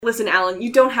listen, Alan,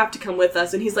 you don't have to come with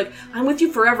us. And he's like, I'm with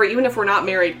you forever, even if we're not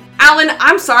married. Alan,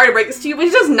 I'm sorry to break this to you, but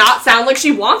it does not sound like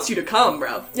she wants you to come,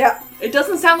 bro. Yeah. It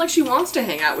doesn't sound like she wants to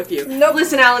hang out with you. Nope.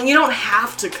 Listen, Alan, you don't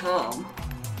have to come.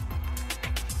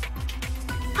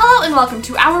 Hello and welcome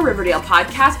to our Riverdale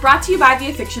podcast, brought to you by the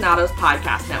AFICTIONADOS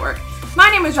podcast network. My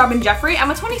name is Robin Jeffrey.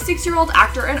 I'm a 26-year-old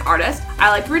actor and artist. I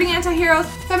like rooting anti-heroes,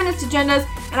 feminist agendas,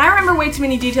 and I remember way too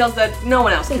many details that no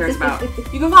one else cares about.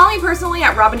 You can follow me personally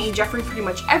at Robin E. Jeffrey pretty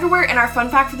much everywhere, and our fun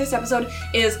fact for this episode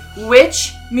is,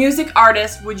 which music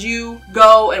artist would you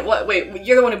go and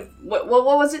you're the one who, what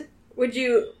was it? Would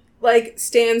you,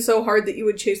 stand so hard that you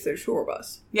would chase their tour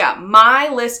bus? Yeah, my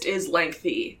list is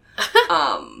lengthy.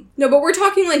 No, but we're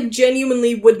talking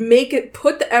genuinely would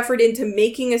put the effort into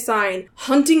making a sign,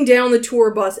 hunting down the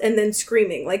tour bus, and then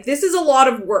screaming. This is a lot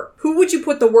of work. Who would you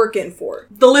put the work in for?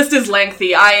 The list is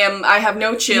lengthy. I have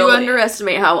no chill. You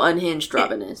underestimate how unhinged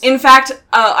Robin is. In fact,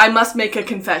 I must make a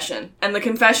confession. And the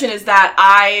confession is that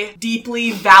I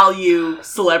deeply value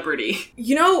celebrity.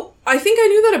 I think I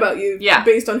knew that about you. Yeah.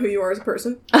 Based on who you are as a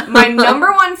person. My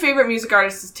number one favorite music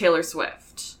artist is Taylor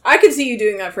Swift. I could see you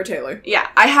doing that for Taylor. Yeah,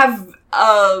 I have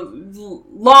a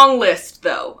long list,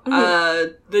 though.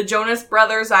 Mm-hmm. The Jonas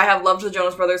Brothers, I have loved the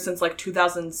Jonas Brothers since,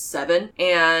 2007.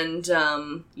 And,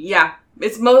 yeah.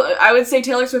 I would say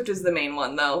Taylor Swift is the main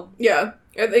one, though. Yeah.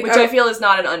 I feel is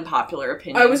not an unpopular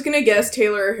opinion. I was gonna guess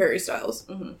Taylor or Harry Styles.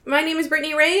 Mm-hmm. My name is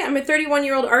Brittany Ray. I'm a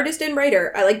 31-year-old artist and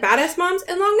writer. I like badass moms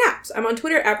and long naps. I'm on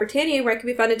Twitter at Britannia, where I can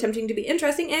be found attempting to be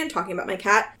interesting and talking about my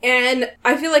cat. And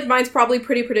I feel like mine's probably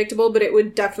pretty predictable, but it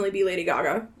would definitely be Lady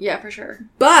Gaga. Yeah, for sure.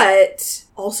 But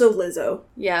also Lizzo.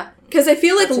 Yeah. Because I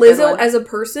feel like Lizzo as a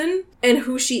person and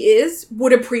who she is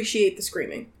would appreciate the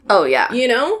screaming. Oh, yeah. You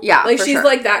know? Yeah, she's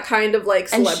sure. That kind of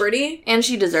celebrity. And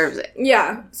she deserves it.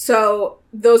 Yeah. So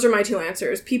those are my two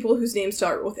answers. People whose names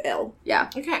start with L. Yeah.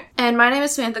 Okay. And my name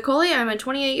is Samantha Coley. I'm a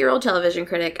 28-year-old television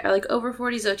critic. I like over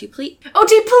 40s OT please.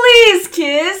 OT please,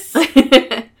 kiss!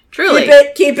 Truly.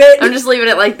 Keep it. I'm just leaving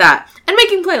it like that. And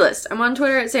making playlists. I'm on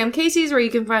Twitter at Sam Casey's, where you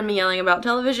can find me yelling about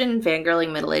television and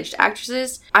fangirling middle-aged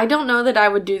actresses. I don't know that I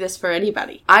would do this for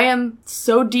anybody. I am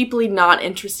so deeply not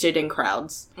interested in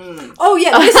crowds. Mm. Oh,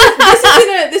 yeah.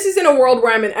 This is in a world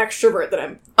where I'm an extrovert that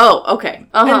I'm... Oh, okay.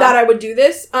 Uh-huh. And that I would do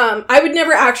this. I would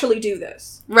never actually do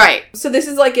this. Right. So this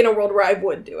is in a world where I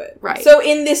would do it. Right. So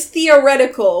in this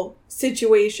theoretical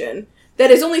situation... that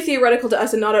is only theoretical to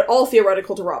us and not at all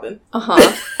theoretical to Robin. Uh-huh.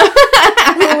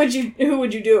 Who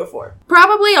would you do it for?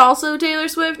 Probably also Taylor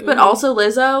Swift, but also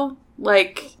Lizzo.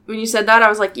 When you said that, I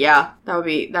was like, yeah, that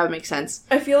would make sense.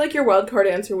 I feel like your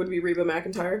wildcard answer would be Reba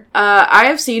McEntire. I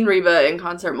have seen Reba in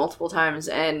concert multiple times,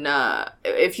 and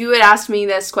if you had asked me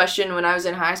this question when I was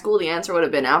in high school, the answer would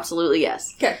have been absolutely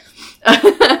yes. Okay.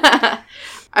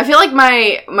 I feel like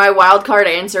my wildcard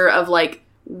answer of,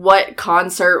 what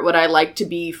concert would I like to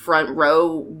be front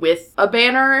row with a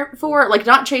banner for?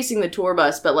 Not chasing the tour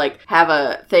bus, but have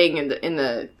a thing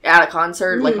at a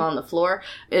concert, on the floor,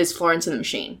 is Florence and the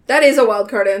Machine. That is a wild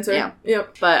card answer. Yeah.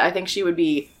 Yep. But I think she would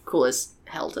be cool as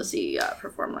hell to see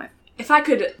perform live. If I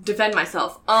could defend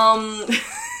myself, I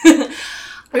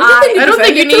don't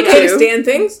think you need to stand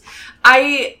things.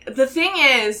 The thing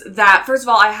is that, first of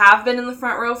all, I have been in the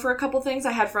front row for a couple things.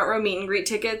 I had front row meet and greet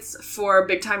tickets for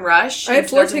Big Time Rush. I had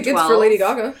floor tickets for Lady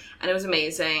Gaga. And it was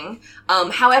amazing.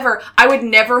 However, I would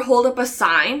never hold up a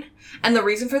sign. And the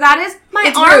reason for that is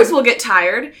my arms will get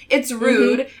tired. It's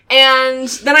rude. Mm-hmm. And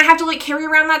then I have to carry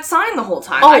around that sign the whole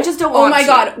time. I just don't want to. Oh my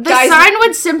God. The sign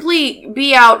would simply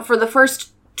be out for the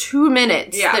first 2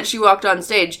 minutes that she walked on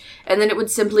stage. And then it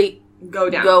would simply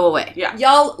go away. Yeah.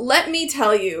 Y'all, let me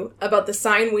tell you about the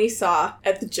sign we saw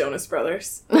at the Jonas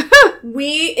Brothers.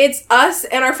 It's us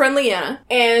and our friend Leanna,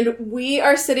 and we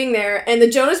are sitting there, and the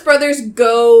Jonas Brothers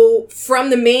go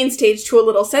from the main stage to a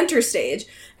little center stage,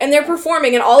 and they're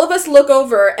performing, and all of us look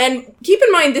over, and keep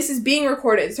in mind, this is being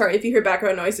recorded. Sorry, if you hear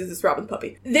background noises, it's Robin's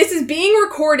puppy. This is being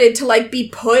recorded to, be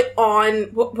put on,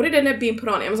 what did it end up being put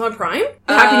on? Amazon Prime?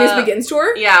 The Happiness Begins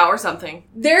tour? Yeah, or something.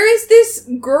 There is this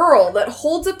girl that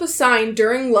holds up a sign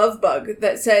during Love Bug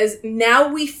that says, "Now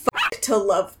we fuck to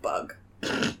Love Bug."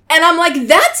 And I'm like,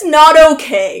 that's not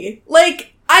okay.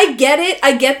 I get it.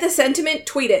 I get the sentiment.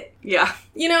 Tweet it. Yeah.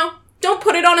 Don't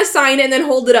put it on a sign and then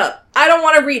hold it up. I don't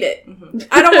want to read it. Mm-hmm.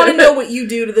 I don't want to know what you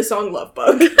do to the song Love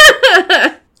Bug.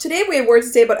 Today we have words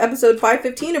to say about episode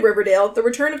 515 of Riverdale, The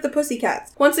Return of the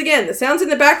Pussycats. Once again, the sounds in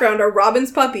the background are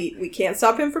Robin's puppy. We can't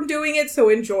stop him from doing it, so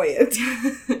enjoy it.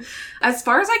 As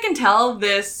far as I can tell,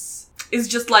 this is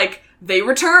just they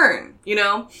return, you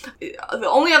know? The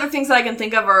only other things that I can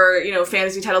think of are, you know,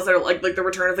 fantasy titles that are like The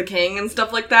Return of the King and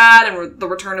stuff like that, and The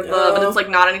Return of the, but it's like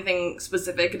not anything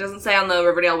specific. It doesn't say on the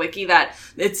Riverdale wiki that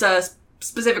it's a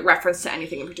specific reference to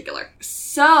anything in particular.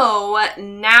 So,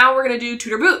 now we're gonna do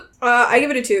Toot or Boot. I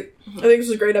give it a 2. I think this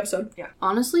was a great episode. Yeah.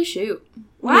 Honestly, shoot.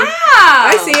 Wow!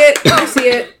 I see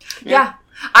it. Yeah.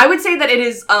 I would say that it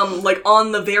is, like,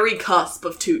 on the very cusp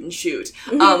of Toot and Shoot.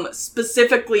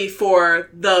 Specifically for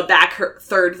the back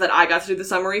third that I got to do the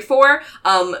summary for.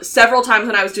 Several times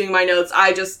when I was doing my notes,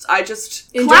 I just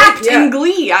clapped in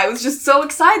glee. I was just so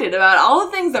excited about all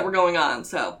the things that were going on,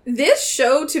 so. This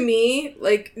show, to me,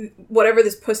 like, whatever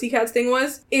this Pussycats thing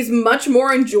was, is much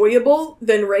more enjoyable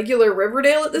than regular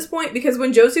Riverdale at this point, because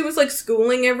when Josie was, like,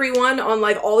 schooling everyone on,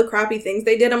 like, all the crappy things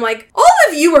they did, I'm like, all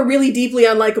of you are really deeply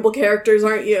unlikable characters,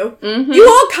 aren't you? Mm-hmm. You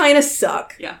all kind of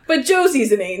suck. Yeah. But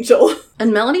Josie's an angel.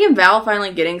 And Melody and Val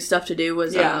finally getting stuff to do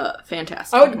was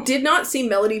fantastic. I did not see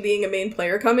Melody being a main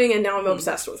player coming, and now I'm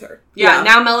obsessed with her. Yeah,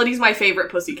 now Melody's my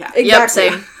favorite Pussycat. Exactly.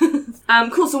 Yep,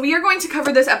 same. Cool, so we are going to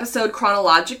cover this episode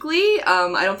chronologically.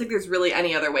 I don't think there's really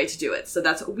any other way to do it. So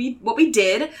that's what we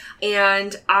did.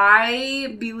 And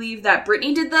I believe that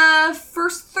Brittany did the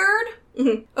first third.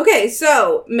 Mm-hmm. Okay,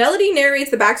 so Melody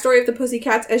narrates the backstory of the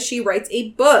Pussycats as she writes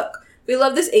a book. We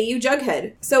love this AU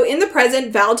Jughead. So in the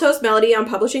present, Val toasts Melody on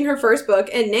publishing her first book,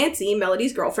 and Nancy,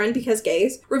 Melody's girlfriend because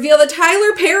gays, reveal that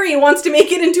Tyler Perry wants to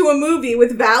make it into a movie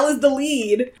with Val as the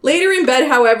lead. Later in bed,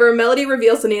 however, Melody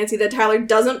reveals to Nancy that Tyler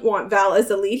doesn't want Val as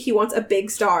the lead, he wants a big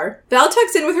star. Val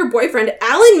tucks in with her boyfriend,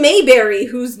 Alan Mayberry,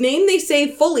 whose name they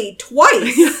say fully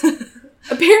twice.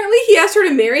 Apparently, he asked her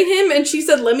to marry him, and she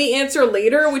said, let me answer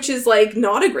later, which is, like,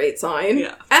 not a great sign.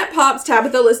 Yeah. At Pops,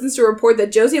 Tabitha listens to a report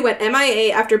that Josie went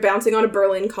MIA after bouncing on a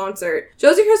Berlin concert.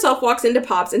 Josie herself walks into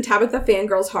Pops, and Tabitha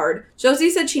fangirls hard.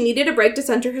 Josie said she needed a break to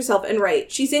center herself and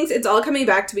write. She sings It's All Coming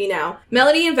Back to Me Now.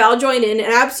 Melody and Val join in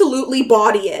and absolutely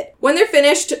body it. When they're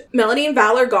finished, Melody and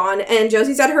Val are gone, and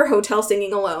Josie's at her hotel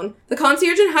singing alone. The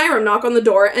concierge and Hiram knock on the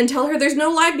door and tell her there's no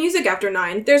live music after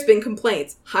 9. There's been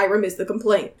complaints. Hiram is the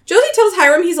complaint. Josie tells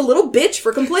Hiram he's a little bitch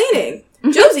for complaining.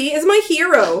 Josie is my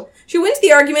hero. She wins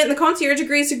the argument and the concierge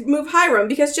agrees to move Hiram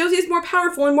because Josie is more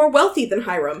powerful and more wealthy than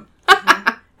Hiram.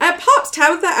 At Pops,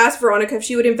 Tabitha asks Veronica if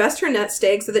she would invest her nest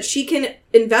egg so that she can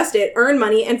invest it, earn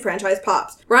money, and franchise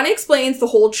Pops. Veronica explains the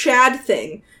whole Chad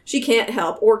thing. She can't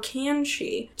help, or can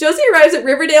she? Josie arrives at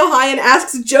Riverdale High and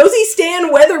asks Josie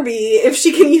Stan Weatherby if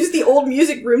she can use the old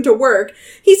music room to work.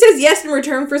 He says yes in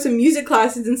return for some music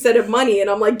classes instead of money,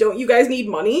 and I'm like, don't you guys need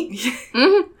money?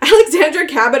 Mm-hmm. Alexandra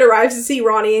Cabot arrives to see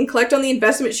Ronnie and collect on the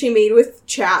investment she made with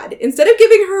Chad. Instead of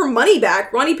giving her money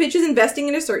back, Ronnie pitches investing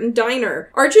in a certain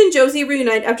diner. Archie and Josie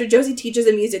reunite after Josie teaches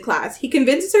a music class. He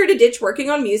convinces her to ditch working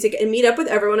on music and meet up with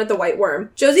everyone at the White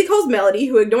Worm. Josie calls Melody,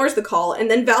 who ignores the call, and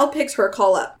then Val picks her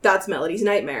call up. That's Melody's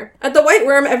nightmare. At the White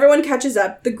Worm, everyone catches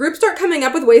up. The group start coming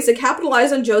up with ways to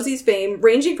capitalize on Josie's fame,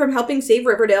 ranging from helping save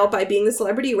Riverdale by being the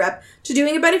celebrity rep to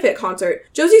doing a benefit concert.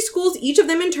 Josie schools each of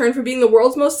them in turn for being the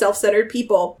world's most self-centered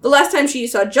people. The last time she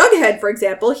saw Jughead, for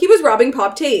example, he was robbing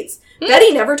Pop Tates.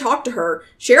 Betty never talked to her.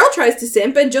 Cheryl tries to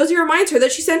simp, and Josie reminds her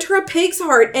that she sent her a pig's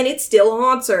heart, and it still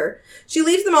haunts her. She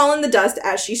leaves them all in the dust,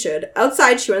 as she should.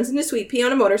 Outside, she runs into Sweet Pea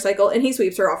on a motorcycle, and he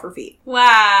sweeps her off her feet.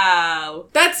 Wow.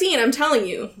 That scene, I'm telling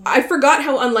you, I forgot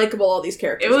how unlikable all these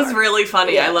characters are. It was really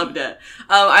funny. Yeah. I loved it.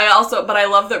 I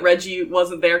love that Reggie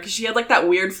wasn't there, because she had, like, that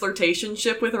weird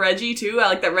flirtationship with Reggie, too. I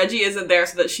like that Reggie isn't there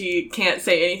so that she can't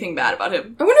say anything bad about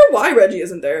him. I wonder why Reggie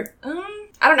isn't there.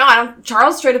 I don't know.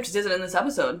 Charles straight up just isn't in this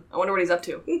episode. I wonder what he's up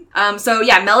to. So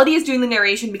yeah, Melody is doing the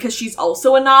narration because she's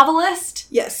also a novelist.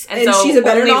 Yes, and so she's a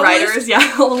better novelist.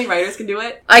 Only writers can do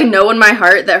it. I know in my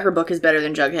heart that her book is better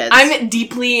than Jughead's. I'm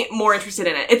deeply more interested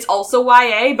in it. It's also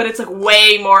YA, but it's like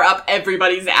way more up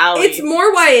everybody's alley. It's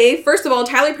more YA. First of all,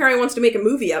 Tyler Perry wants to make a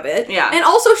movie of it. Yeah. And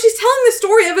also, she's telling the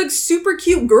story of a super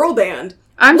cute girl band.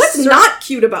 What's not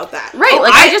cute about that? Right,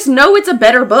 I just know it's a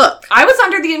better book. I was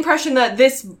under the impression that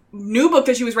this new book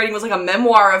that she was writing was like a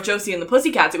memoir of Josie and the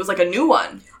Pussycats. It was like a new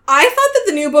one. I thought that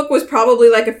the new book was probably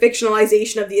like a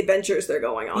fictionalization of the adventures they're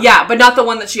going on. Yeah, but not the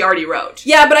one that she already wrote.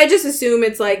 Yeah, but I just assume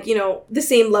it's like, you know, the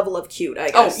same level of cute,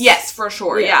 I guess. Oh, yes, for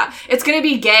sure, yeah. It's gonna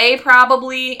be gay,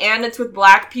 probably, and it's with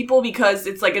black people because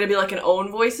it's like gonna be like an own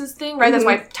voices thing, right? Mm-hmm. That's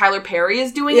why Tyler Perry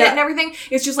is doing it and everything.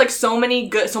 It's just like so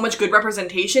much good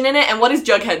representation in it. And what is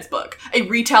Jughead's book? A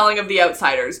retelling of The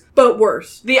Outsiders. But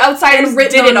worse. The Outsiders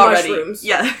did it already. Mushrooms.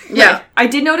 Yeah. Yeah. I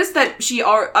did notice that she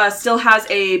still has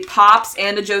a Pops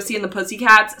and a Josie and the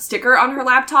Pussycats sticker on her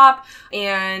laptop.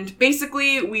 And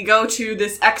basically, we go to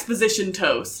this exposition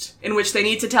toast, in which they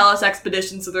need to tell us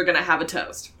expedition, so they're gonna have a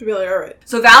toast. To be like, alright.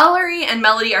 So Valerie and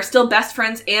Melody are still best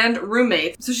friends and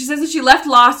roommates. So she says that she left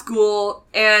law school,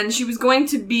 and she was going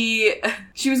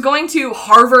to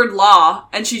Harvard Law,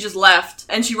 and she just left.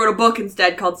 And she wrote a book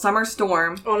instead called Summer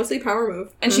Storm. Honestly, power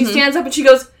move. And she stands up and she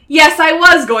goes, yes, I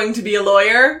was going to be a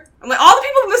lawyer. I'm like, all the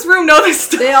people in this room know this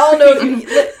stuff. They all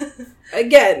know.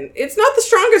 Again, it's not the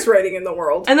strongest writing in the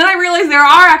world. And then I realized there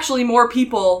are actually more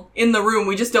people in the room.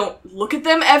 We just don't look at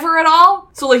them ever at all.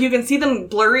 So, like, you can see them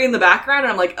blurry in the background,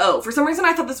 and I'm like, oh, for some reason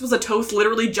I thought this was a toast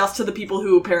literally just to the people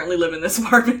who apparently live in this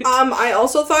apartment. I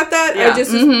also thought that. Yeah. I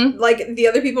just, like, the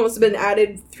other people must have been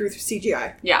added through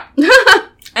CGI. Yeah.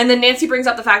 And then Nancy brings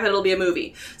up the fact that it'll be a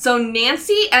movie. So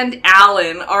Nancy and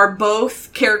Alan are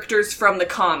both characters from the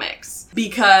comics.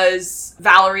 Because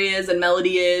Valerie is and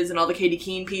Melody is and all the Katie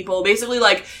Keene people. Basically,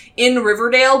 like, in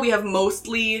Riverdale, we have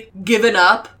mostly given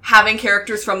up having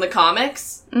characters from the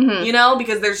comics. Mm-hmm. You know?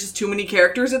 Because there's just too many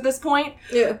characters at this point.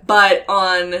 Yeah. But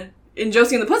in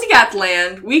Josie and the Pussycats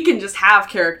land, we can just have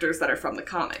characters that are from the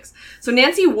comics. So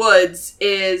Nancy Woods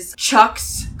is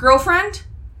Chuck's girlfriend.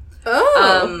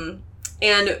 Oh.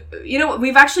 And, you know,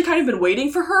 we've actually kind of been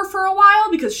waiting for her for a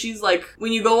while because she's, like,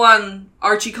 when you go on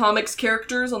Archie Comics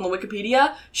characters on the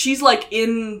Wikipedia, she's, like,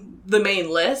 in the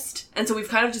main list. And so we've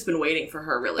kind of just been waiting for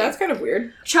her, really. That's kind of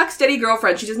weird. Chuck's steady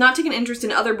girlfriend. She does not take an interest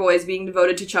in other boys being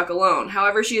devoted to Chuck alone.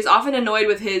 However, she is often annoyed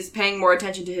with his paying more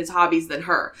attention to his hobbies than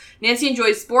her. Nancy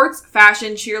enjoys sports,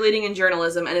 fashion, cheerleading, and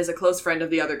journalism, and is a close friend of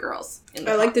the other girls.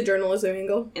 I like the journalism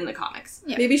angle. In the comics.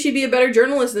 Yeah. Maybe she'd be a better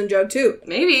journalist than Jug, too.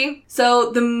 Maybe.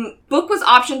 So the book was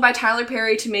optioned by Tyler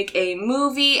Perry to make a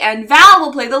movie, and Val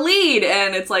will play the lead.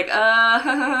 And it's like,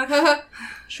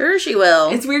 Sure she will.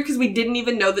 It's weird because we didn't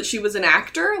even know that she was an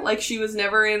actor. Like, she was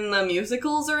never in the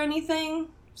musicals or anything.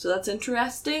 So that's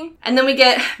interesting. And then we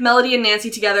get Melody and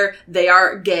Nancy together. They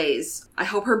are gays. I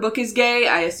hope her book is gay.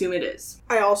 I assume it is.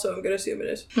 I also am going to assume it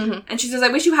is. Mm-hmm. And she says, I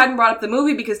wish you hadn't brought up the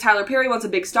movie because Tyler Perry wants a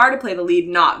big star to play the lead,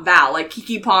 not Val, like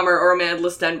Keke Palmer or Amanda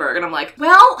Stenberg. And I'm like,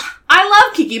 well, I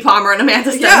love Keke Palmer and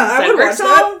Amanda Stenberg. Yeah, I would watch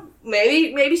that.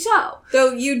 Maybe so.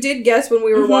 Though you did guess when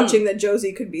we were watching that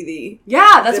Josie could be the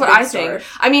that's what I star. think.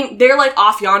 I mean, they're like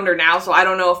off yonder now, so I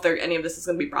don't know if any of this is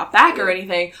going to be brought back or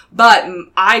anything. But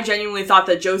I genuinely thought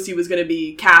that Josie was going to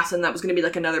be cast, and that was going to be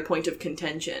like another point of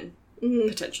contention. Mm-hmm.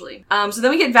 Potentially. So then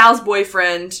we get Val's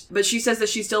boyfriend, but she says that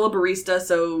she's still a barista,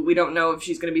 so we don't know if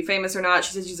she's going to be famous or not.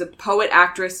 She says she's a poet,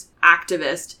 actress,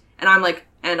 activist, and I'm like,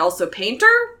 and also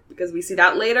painter? Because we see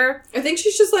that later. I think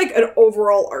she's just, like, an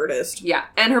overall artist. Yeah.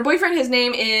 And her boyfriend, his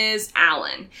name is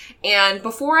Alan. And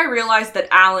before I realized that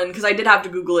Alan, because I did have to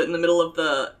Google it in the middle of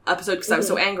the episode because I was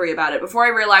so angry about it. Before I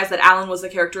realized that Alan was the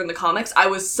character in the comics, I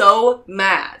was so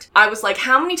mad. I was like,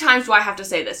 how many times do I have to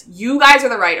say this? You guys are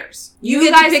the writers. You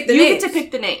get to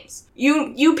pick the names.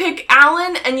 You pick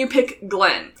Alan and you pick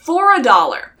Glenn. For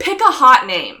 $1. Pick a hot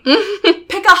name.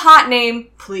 Pick a hot name,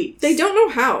 please. They don't know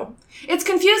how. It's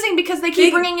confusing because they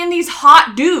keep bringing in these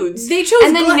hot dudes. They chose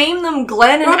and then name them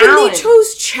Glenn and Robin, Alan. they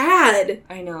chose Chad.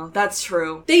 I know, that's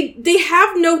true. They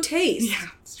have no taste. Yeah,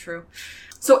 it's true.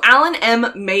 So Alan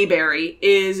M. Mayberry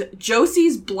is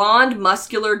Josie's blonde,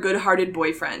 muscular, good-hearted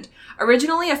boyfriend.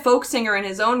 Originally a folk singer in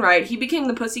his own right, he became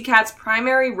the Pussycats'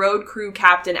 primary road crew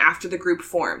captain after the group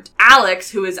formed.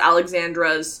 Alex, who is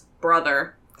Alexandra's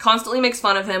brother, constantly makes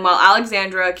fun of him while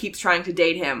Alexandra keeps trying to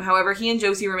date him. However, he and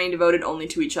Josie remain devoted only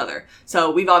to each other. So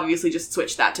we've obviously just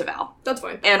switched that to Val. That's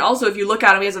fine. And also, if you look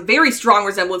at him, he has a very strong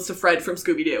resemblance to Fred from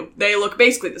Scooby-Doo. They look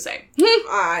basically the same.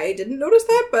 I didn't notice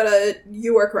that, but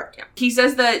you are correct. Yeah. He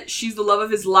says that she's the love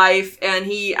of his life, and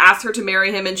he asked her to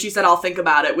marry him, and she said, I'll think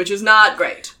about it, which is not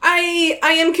great. I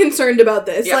am concerned about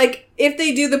this. Yep. Like, if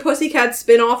they do the Pussycat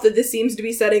spin-off that this seems to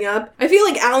be setting up, I feel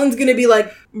like Alan's gonna be,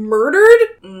 like, murdered?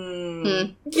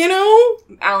 You know?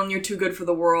 Alan, you're too good for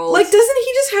the world. Like, doesn't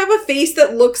he just have a face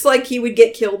that looks like he would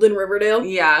get killed in Riverdale?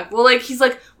 Yeah. Well, like, he's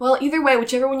like, well, either way,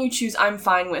 whichever one you choose, I'm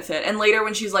fine with it. And later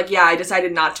when she's like, yeah, I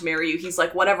decided not to marry you, he's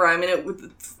like, whatever, I'm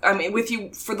with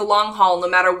you for the long haul, no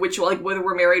matter which, like, whether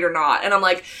we're married or not. And I'm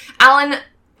like, Alan,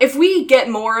 if we get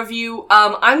more of you,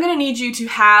 I'm gonna need you to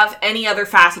have any other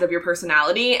facet of your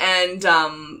personality, and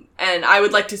I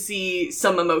would like to see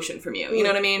some emotion from you. You know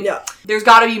what I mean? Yeah. There's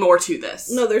gotta be more to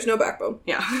this. No, there's no backbone.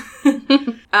 Yeah.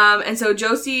 And so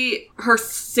Josie, her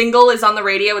single is on the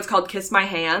radio. It's called Kiss My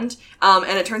Hand.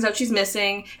 And it turns out she's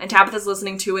missing, and Tabitha's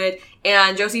listening to it.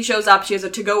 And Josie shows up. She has a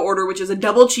to-go order, which is a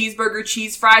double cheeseburger,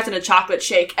 cheese fries, and a chocolate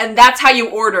shake. And that's how you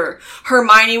order.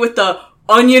 Hermione with the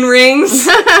onion rings.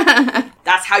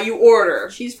 That's how you order.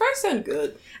 Cheese fries sound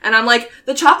good. And I'm like,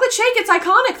 the chocolate shake, it's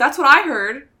iconic. That's what I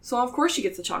heard. So of course she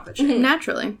gets the chocolate shake.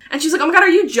 Naturally. And she's like, oh my god, are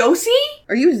you Josie?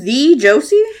 Are you the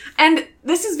Josie? And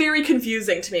this is very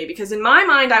confusing to me, because in my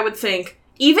mind I would think,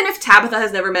 even if Tabitha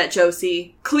has never met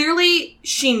Josie, clearly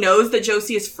she knows that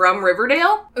Josie is from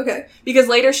Riverdale. Okay. Because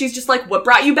later she's just like, what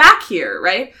brought you back here,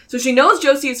 right? So she knows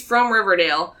Josie is from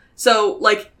Riverdale. So,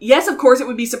 like, yes, of course it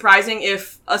would be surprising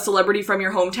if a celebrity from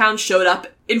your hometown showed up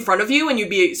in front of you and you'd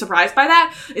be surprised by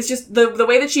that. It's just the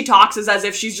way that she talks is as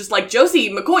if she's just like,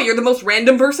 Josie McCoy, you're the most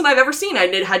random person I've ever seen. I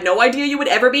had no idea you would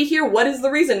ever be here. What is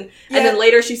the reason? Yeah. And then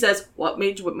later she says, what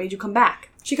made you come back?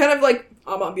 She kind of like,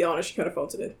 I'm gonna be honest, she kind of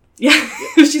phones it in. Yeah.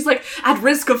 She's like, at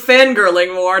risk of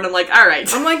fangirling more, and I'm like, all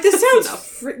right. I'm like, this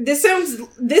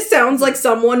sounds like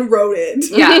someone wrote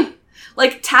it. Yeah.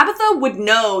 Like, Tabitha would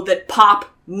know that Pop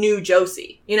knew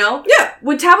Josie, you know? Yeah.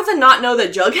 Would Tabitha not know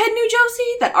that Jughead knew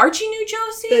Josie? That Archie knew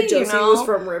Josie? That Josie was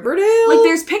from Riverdale? Like,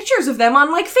 there's pictures of them on,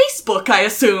 like, Facebook, I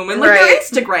assume, and, like, their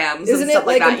Instagrams Isn't and stuff it,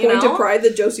 like, that, a point of pride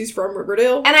that Josie's from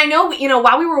Riverdale? And I know, you know,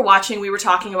 while we were watching, we were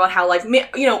talking about how, like,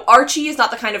 you know, Archie is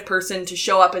not the kind of person to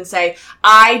show up and say,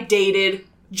 I dated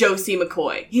Josie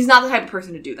McCoy. He's not the type of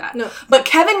person to do that. No. But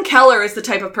Kevin Keller is the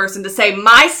type of person to say,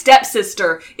 my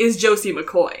stepsister is Josie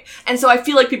McCoy. And so I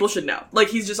feel like people should know. Like,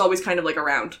 he's just always kind of, like,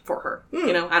 around for her.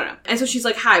 You know? I don't know. And so she's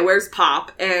like, hi, where's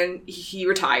Pop? And he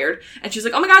retired. And she's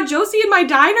like, oh my god, Josie in my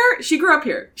diner? She grew up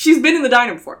here. She's been in the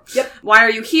diner before. Yep. Why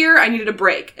are you here? I needed a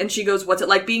break. And she goes, what's it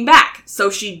like being back? So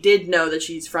she did know that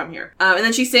she's from here. And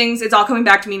then she sings, It's All Coming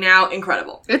Back to Me Now.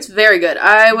 Incredible. It's very good.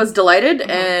 I was delighted,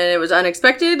 and it was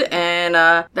unexpected,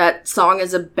 and that song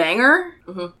is a banger.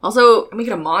 Also, I'm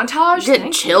making a montage.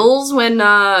 Get chills when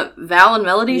Val and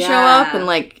Melody show up, and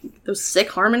like those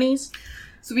sick harmonies.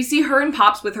 So we see her and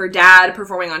Pops with her dad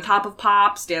performing on top of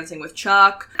Pops, dancing with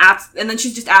Chuck, and then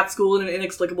she's just at school in an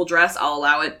inexplicable dress. I'll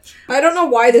allow it. I don't know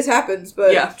why this happens,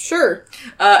 but yeah, sure.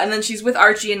 And then she's with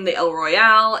Archie in the El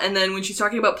Royale, and then when she's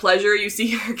talking about pleasure, you see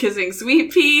her kissing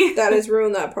Sweet Pea. That has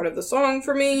ruined that part of the song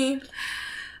for me.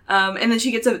 And then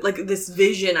she gets this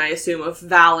vision, I assume, of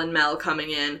Val and Mel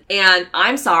coming in. And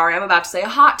I'm sorry, I'm about to say a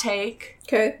hot take.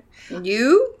 Okay.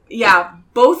 You? Yeah,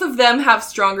 both of them have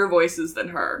stronger voices than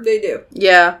her. They do.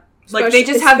 Yeah. Like, they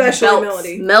just have belts.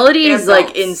 Melody. Melody is,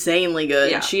 like, insanely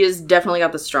good. Yeah. She has definitely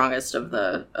got the strongest of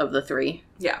the three.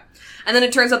 Yeah. And then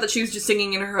it turns out that she was just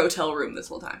singing in her hotel room this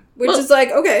whole time. Which is like,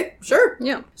 okay, sure.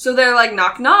 Yeah. So they're like,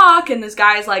 knock, knock, and this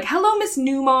guy's like, hello, Miss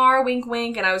Newmar, wink,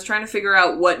 wink, and I was trying to figure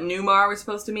out what Newmar was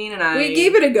supposed to mean, and we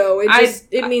gave it a go.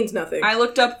 It means nothing. I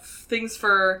looked up things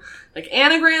for, like,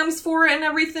 anagrams for it and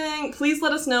everything. Please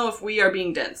let us know if we are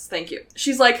being dense. Thank you.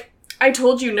 She's like, I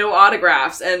told you no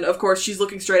autographs. And, of course, she's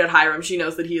looking straight at Hiram. She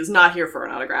knows that he is not here for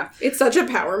an autograph. It's such a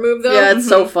power move, though. Yeah, it's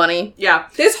so funny. Yeah.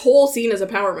 This whole scene is a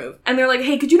power move. And they're like,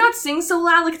 hey, could you not sing so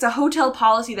loud? Like, it's a hotel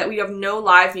policy that we have no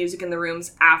live music in the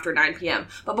rooms after 9 p.m.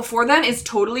 But before then, it's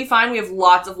totally fine. We have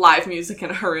lots of live music in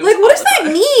our rooms. Like, what does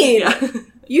that mean? Yeah.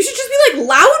 You should just be like,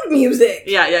 loud music.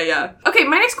 Yeah. Okay,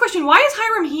 my next question, why is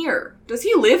Hiram here? Does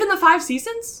he live in the 5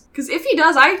 Seasons? Because if he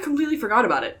does, I completely forgot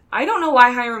about it. I don't know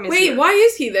why Hiram is here. Wait, why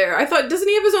is he there? doesn't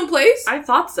he have his own place? I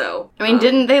thought so. I mean,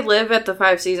 didn't they live at the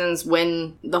 5 Seasons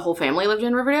when the whole family lived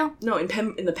in Riverdale? No, in the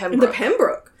Pembroke. In the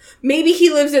Pembroke. Maybe he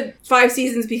lives at 5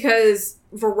 Seasons because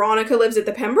Veronica lives at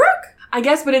the Pembroke? I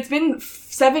guess, but it's been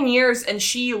 7 years and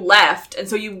she left, and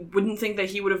so you wouldn't think that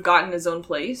he would have gotten his own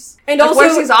place. And like, also,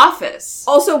 where's his office?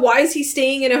 Also, why is he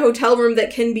staying in a hotel room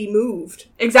that can be moved?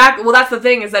 Exactly. Well, that's the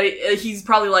thing, is that he's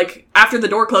probably like, after the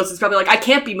door closes, probably like, I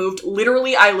can't be moved.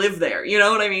 Literally, I live there. You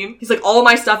know what I mean? He's like, all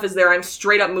my stuff is there. I'm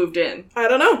straight up moved in. I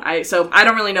don't know. So I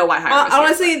don't really know why Hiram is here.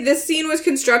 Honestly, this scene was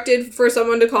constructed for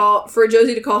Josie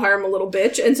to call Hiram a little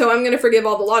bitch, and so I'm gonna forgive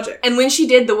all the logic. And when she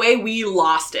did, the way we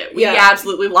lost it. We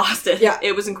absolutely lost it. Yeah.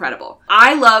 It was incredible.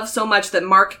 I love so much that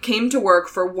Mark came to work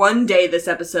for one day this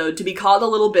episode to be called a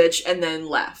little bitch and then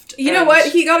left. You know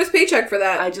what? He got his paycheck for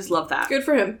that. I just love that. Good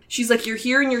for him. She's like, you're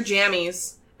here in your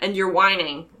jammies and you're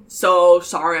whining. So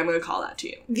sorry, I'm going to call that to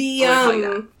you.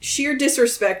 The sheer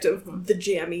disrespect of the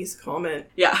jammies comment.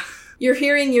 Yeah. You're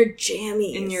here in your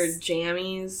jammies. In your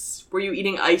jammies? Were you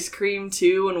eating ice cream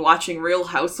too and watching Real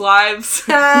Housewives?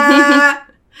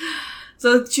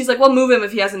 So she's like, well, move him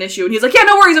if he has an issue. And he's like, yeah,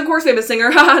 no worries, of course, famous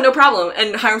singer. Haha, no problem.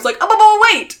 And Hiram's like,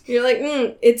 wait. You're like,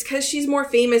 it's because she's more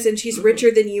famous and she's richer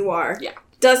than you are. Yeah.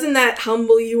 Doesn't that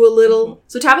humble you a little?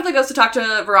 So Tabitha goes to talk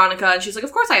to Veronica, and she's like,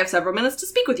 of course I have several minutes to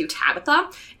speak with you,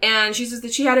 Tabitha. And she says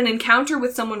that she had an encounter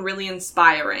with someone really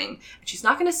inspiring. And she's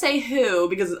not going to say who,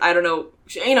 because, I don't know,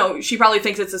 she probably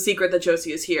thinks it's a secret that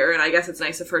Josie is here, and I guess it's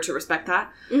nice of her to respect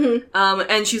that. Mm-hmm.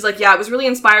 And she's like, yeah, it was really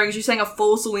inspiring. She sang a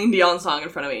full Celine Dion song in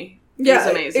front of me. It was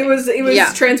amazing. It was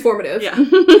transformative.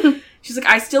 Yeah. She's like,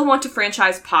 I still want to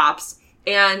franchise Pops,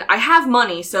 and I have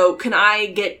money, so can I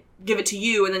give it to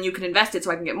you, and then you can invest it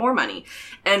so I can get more money?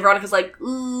 And Veronica's like,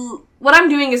 ooh, what I'm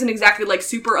doing isn't exactly, like,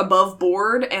 super above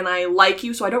board, and I like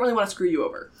you, so I don't really want to screw you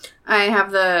over. I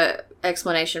have the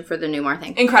explanation for the Newmar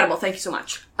thing. Incredible. Thank you so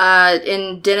much.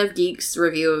 In Den of Geeks'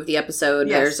 review of the episode,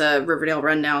 there's a Riverdale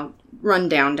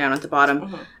rundown down at the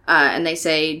bottom. And they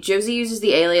say, Josie uses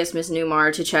the alias Miss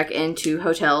Newmar to check into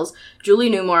hotels. Julie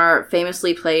Newmar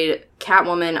famously played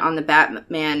Catwoman on the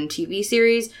Batman TV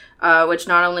series, which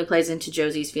not only plays into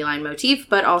Josie's feline motif,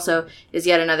 but also is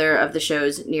yet another of the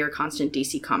show's near constant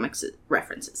DC Comics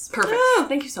references. Perfect. Oh,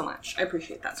 thank you so much. I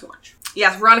appreciate that so much.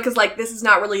 Yes, Veronica's like, this is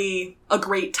not really a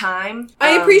great time. I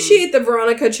appreciate that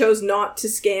Veronica chose not to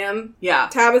scam Yeah.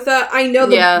 Tabitha. I know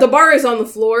the bar is on the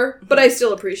floor, but I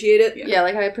still appreciate it. Yeah,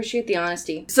 like, I appreciate the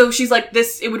honesty. So she's like,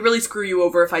 it would really screw you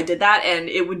over if I did that, and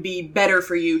it would be better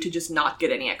for you to just not get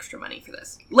any extra money for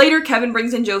this. Later, Kevin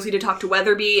brings in Josie to talk to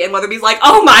Weatherby, and Weatherby's like,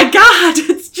 oh my god,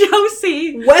 it's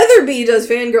Josie! Weatherby does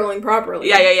fangirling properly.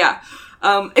 Yeah.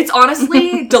 It's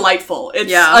honestly delightful.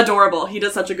 It's adorable. He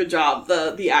does such a good job.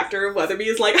 The actor of Weatherby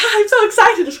is like, I'm so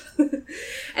excited.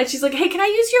 And she's like, hey, can I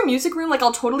use your music room? Like,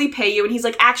 I'll totally pay you. And he's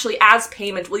like, actually, as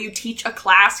payment, will you teach a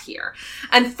class here?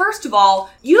 And first of all,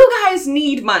 you guys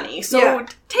need money, so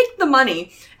take the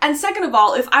money. And second of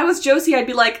all, if I was Josie, I'd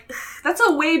be like, that's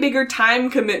a way bigger time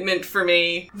commitment for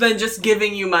me than just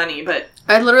giving you money, but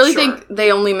I literally think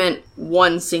they only meant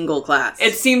one single class.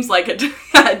 It seems like it.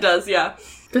 It does, yeah.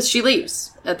 Because she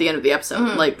leaves at the end of the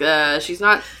episode. Like, she's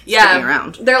not sticking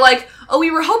around. They're like, oh,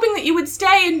 we were hoping that you would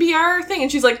stay and be our thing.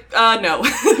 And she's like, no.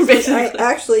 Basically.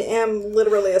 I actually am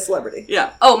literally a celebrity.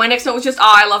 Yeah. Oh, my next note was just,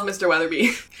 I love Mr.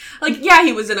 Weatherby. Like, yeah,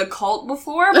 he was in a cult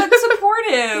before, but support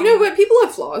him. You know, but people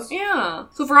have flaws. Yeah.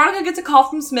 So Veronica gets a call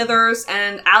from Smithers,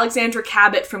 and Alexandra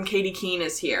Cabot from Katie Keene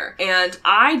is here. And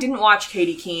I didn't watch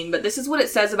Katie Keene, but this is what it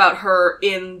says about her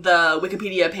in the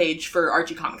Wikipedia page for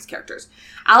Archie Comics characters.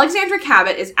 Alexandra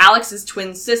Cabot is Alex's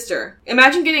twin sister.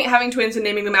 Imagine having twins and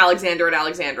naming them Alexander and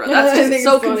Alexandra. That's just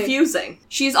so confusing.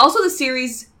 She's also the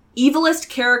series' evilest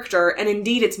character, and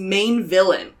indeed its main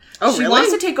villain. Oh, she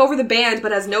wants to take over the band,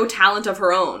 but has no talent of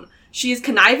her own. She is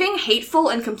conniving, hateful,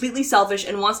 and completely selfish,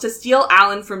 and wants to steal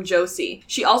Alan from Josie.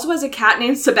 She also has a cat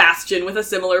named Sebastian with a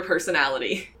similar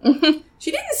personality. She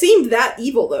didn't seem that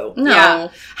evil, though. No. Yeah.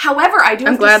 However,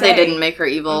 I'm glad they didn't make her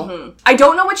evil. I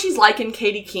don't know what she's like in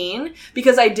Katie Keene,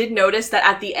 because I did notice that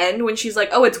at the end when she's like,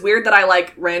 oh, it's weird that I,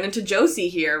 like, ran into Josie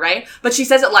here, right? But she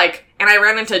says it like, and I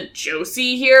ran into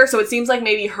Josie here, so it seems like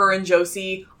maybe her and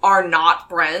Josie are not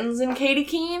friends in Katie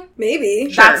Keene.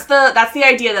 Maybe. Sure. That's the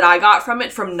idea that I got from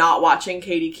it from not watching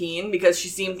Katie Keene, because she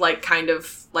seemed like kind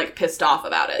of like pissed off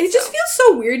about it. It just feels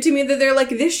so weird to me that they're like,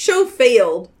 this show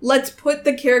failed. Let's put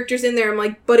the characters in there. I'm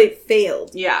like, but it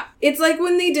failed. Yeah. It's like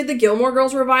when they did the Gilmore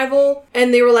Girls revival,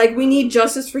 and they were like, we need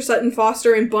justice for Sutton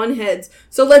Foster and Bunheads,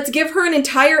 so let's give her an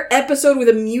entire episode with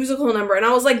a musical number. And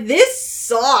I was like, this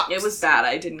sucks. It was bad.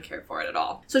 I didn't care for it at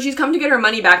all. So she's come to get her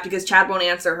money back because Chad won't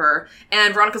answer her.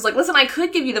 And Veronica's like, listen, I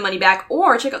could give you the money back,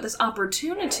 or check out this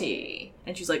opportunity.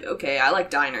 And she's like, okay, I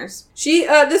like diners.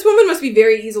 This woman must be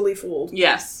very easily fooled.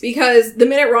 Yes. Because the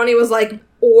minute Ronnie was like,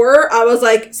 or, I was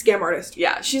like, scam artist.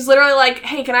 Yeah, she's literally like,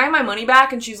 hey, can I have my money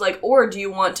back? And she's like, or do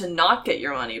you want to not get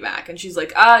your money back? And she's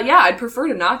like, yeah, I'd prefer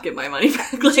to not get my money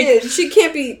back. Like, she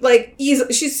can't be, like,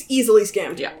 she's easily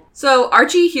scammed. Yeah. So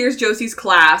Archie hears Josie's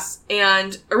class,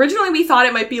 and originally we thought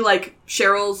it might be, like,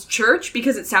 Cheryl's church,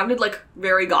 because it sounded, like,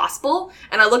 very gospel.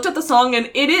 And I looked at the song, and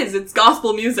it's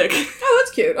gospel music. Oh,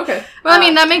 that's cute. Okay. Well, I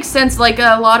mean, that makes sense. Like,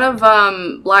 a lot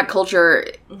of Black culture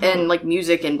and, like,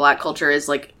 music in Black culture is,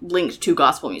 like, linked to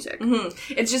gospel music.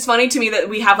 It's just funny to me that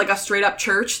we have, like, a straight-up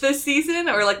church this season,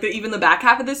 or, like, even the back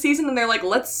half of this season, and they're like,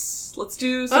 let's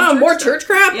do some more stuff. church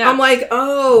crap? Yeah. I'm like,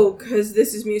 oh, because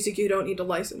this is music you don't need a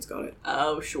license. Got it.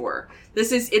 Oh, sure.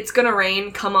 This is It's Gonna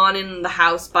Rain, Come On in the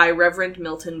House by Reverend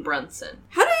Milton Brunson.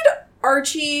 How did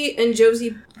Archie and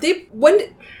Josie, they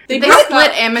split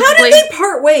amicably? How did they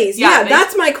part ways? Yeah,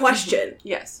 that's my question.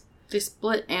 Yes. They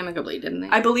split amicably, didn't they?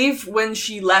 I believe when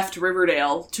she left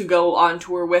Riverdale to go on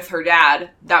tour with her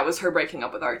dad, that was her breaking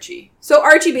up with Archie. So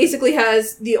Archie basically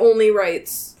has the only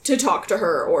rights to talk to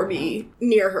her or be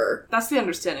near her. That's the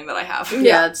understanding that I have.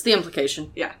 Yeah, it's the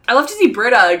implication. Yeah. I love to see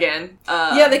Britta again.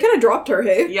 Yeah, they kind of dropped her,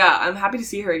 hey? Yeah, I'm happy to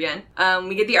see her again.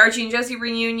 We get the Archie and Josie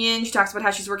reunion. She talks about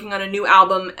how she's working on a new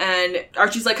album, and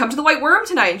Archie's like, come to the White Worm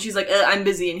tonight. And she's like, I'm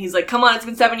busy. And he's like, come on, it's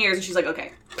been 7 years. And she's like,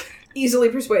 okay. Easily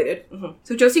persuaded. Mm-hmm.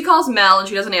 So Josie calls Mel and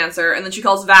she doesn't answer, and then she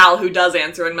calls Val, who does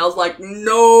answer, and Mel's like,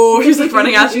 no! She's like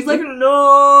running out, she's like,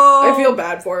 no! I feel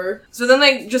bad for her. So then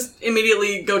they just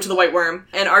immediately go to the White Worm,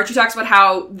 and Archie talks about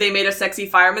how they made a sexy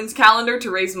fireman's calendar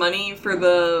to raise money for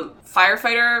the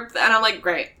firefighter, and I'm like,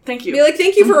 great, thank you. Be like,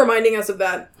 thank you for reminding us of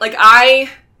that. Like, I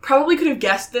probably could have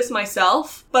guessed this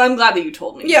myself, but I'm glad that you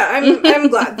told me. Yeah, I'm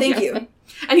glad. Thank you.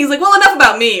 And he's like, well, enough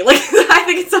about me. Like, I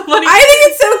think it's so funny. I think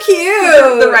it's so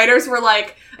cute. The writers were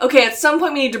like, okay, at some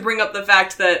point we need to bring up the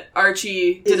fact that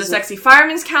Archie did a sexy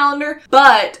fireman's calendar,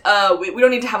 but we don't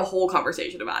need to have a whole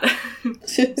conversation about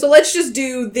it. So let's just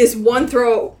do this one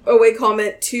throwaway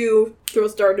comment to throw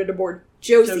started aboard.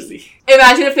 Josie.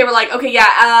 Imagine if they were like, okay,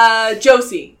 yeah,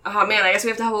 Josie. Oh man, I guess we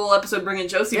have to have a whole episode bringing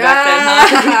Josie back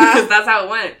then, huh? Because that's how it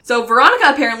went. So Veronica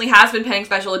apparently has been paying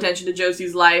special attention to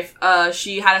Josie's life.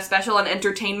 She had a special on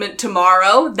Entertainment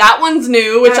Tomorrow. That one's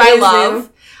new, which I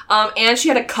love. And she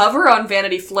had a cover on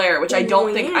Vanity Fair, which I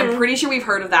don't think, I'm pretty sure we've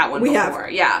heard of that one before.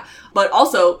 Yeah. But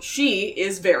also, she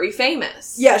is very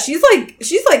famous. Yeah, she's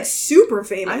like super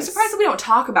famous. I'm surprised that we don't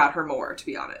talk about her more, to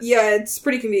be honest. Yeah, it's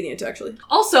pretty convenient, actually.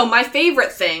 Also, my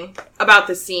favorite thing about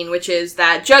this scene, which is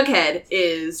that Jughead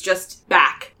is just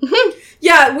back.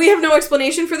 Yeah, we have no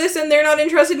explanation for this, and they're not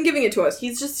interested in giving it to us.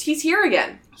 He's here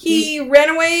again. He ran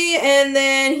away, and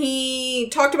then he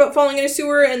talked about falling in a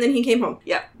sewer, and then he came home.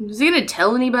 Yeah. Was he gonna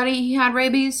tell anybody he had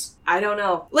rabies? I don't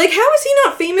know. Like, how is he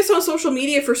not famous on social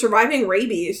media for surviving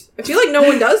rabies? I feel like no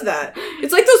one does that.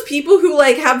 It's like those people who,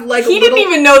 like, have, like, He didn't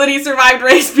even know that he survived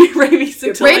rabies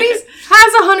until rabies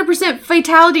has a 100%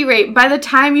 fatality rate by the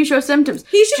time you show symptoms.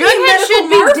 He should Jughead should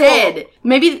be marvel. dead.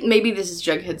 Maybe this is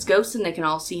Jughead's ghost and they can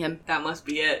all see him. That must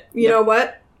be it. You know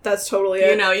what? That's totally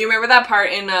it. You know, you remember that part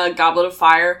in Goblet of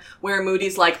Fire where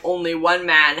Moody's like, only one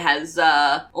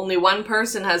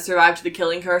person has survived the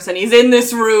killing curse, and he's in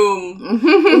this room.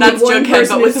 That's one Jughead,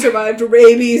 person but with has survived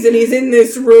rabies, and he's in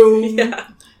this room. Yeah.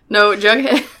 No,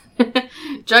 Jughead.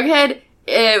 Jughead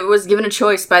was given a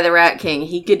choice by the Rat King.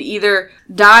 He could either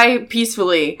die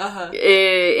peacefully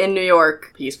in New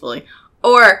York, peacefully,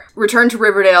 or return to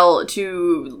Riverdale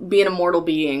to be an immortal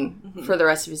being for the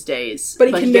rest of his days. But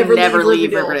he can never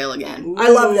leave Riverdale again. Ooh, I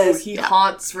love this. He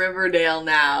haunts Riverdale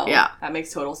now. Yeah. That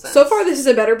makes total sense. So far, this is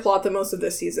a better plot than most of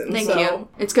this season. Thank you.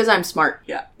 It's because I'm smart.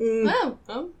 Yeah.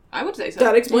 Oh, I would say so.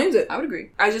 That explains it. I would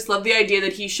agree. I just love the idea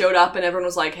that he showed up and everyone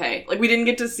was like, hey. Like, we didn't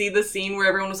get to see the scene where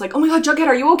everyone was like, oh my god, Jughead,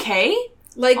 are you okay?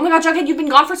 Like, oh my god, Jughead, you've been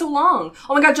gone for so long.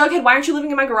 Oh my god, Jughead, why aren't you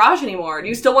living in my garage anymore? Do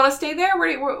you still want to stay there? What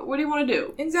do you want to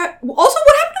do? Exactly. Also,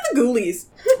 what happened to the Ghoulies?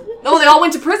 Oh, they all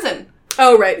went to prison.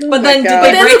 Oh, right. But then, did But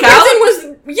they then break the out?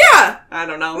 prison was... Yeah. I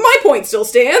don't know. My point still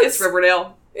stands. It's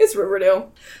Riverdale. It's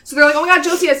Riverdale. So they're like, oh my god,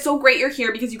 Josie, it's so great you're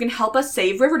here because you can help us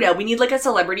save Riverdale. We need, like, a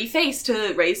celebrity face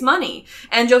to raise money.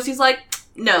 And Josie's like,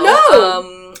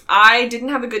 no. I didn't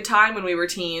have a good time when we were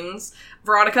teens.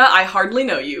 Veronica, I hardly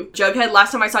know you. Jughead,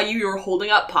 last time I saw you, you were holding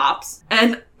up Pops.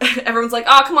 And everyone's like,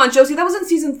 oh, come on, Josie, that was in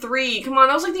season 3. Come on,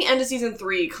 that was like the end of season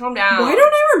 3. Calm down. Why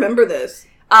don't I remember this?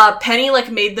 Penny,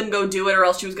 like, made them go do it or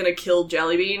else she was gonna kill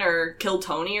Jellybean or kill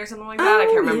Tony or something like that. I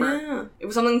can't remember. Yeah. It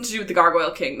was something to do with the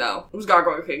Gargoyle King, though. It was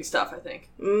Gargoyle King stuff, I think.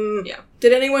 Yeah.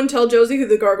 Did anyone tell Josie who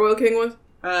the Gargoyle King was?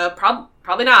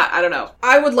 Probably not. I don't know.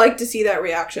 I would like to see that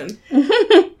reaction.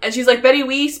 And she's like, Betty,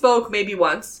 we spoke maybe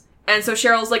once. And so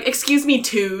Cheryl's like, excuse me,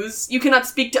 2s. You cannot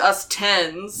speak to us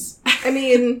 10s. I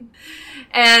mean...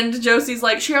 And Josie's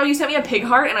like, Cheryl, you sent me a pig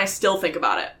heart and I still think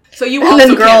about it. So you and also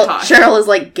then can't talk. Cheryl is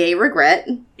like, gay regret.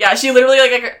 Yeah, she literally,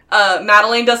 like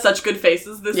Madeline does such good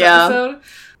faces this episode.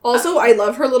 Also, I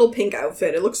love her little pink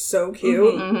outfit. It looks so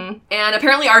cute. And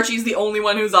apparently Archie's the only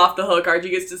one who's off the hook. Archie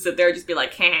gets to sit there and just be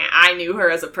like, I knew her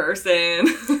as a person.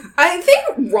 I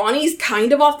think Ronnie's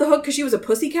kind of off the hook because she was a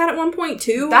pussycat at one point,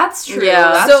 too. That's true.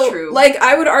 Yeah, that's true. Like,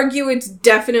 I would argue it's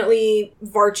definitely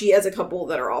Varchi as a couple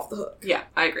that are off the hook. Yeah,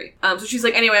 I agree. So she's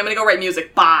like, anyway, I'm gonna go write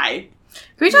music. Bye.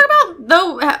 Can we talk about,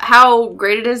 though, how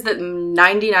great it is that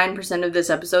 99% of this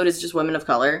episode is just women of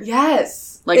color?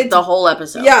 Yes. Like, the whole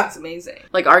episode. Yeah. It's amazing.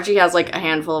 Like, Archie has, like, a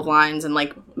handful of lines, and,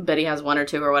 like, Betty has 1 or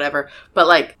 2 or whatever. But,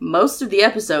 like, most of the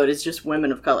episode is just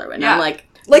women of color. And I'm like,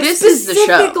 this is the show.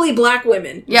 Specifically black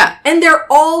women. Yeah. And they're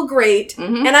all great.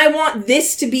 And I want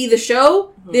this to be the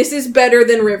show. This is better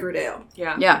than Riverdale.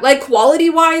 Yeah. Yeah. Like,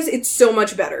 quality-wise, it's so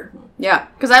much better. Yeah.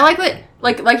 Because I like that,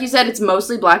 like you said, it's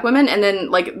mostly black women, and then,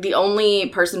 like, the only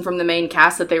person from the main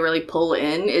cast that they really pull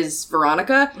in is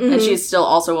Veronica, and she's still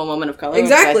also a woman of color.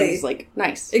 Exactly. Which I think is, like,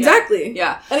 nice. Exactly.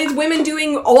 Yeah. And it's women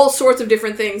doing all sorts of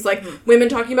different things, like women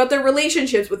talking about their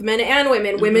relationships with men and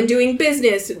women, women doing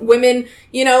business, women,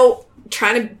 you know,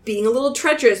 being a little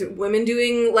treacherous. Women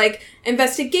doing, like,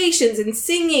 investigations and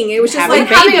singing. It was just having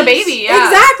a baby, yeah.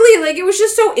 Exactly. Like, it was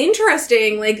just so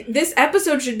interesting. Like, this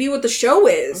episode should be what the show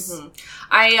is. Mm-hmm.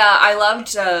 I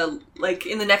loved, like,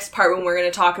 in the next part when we're going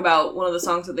to talk about one of the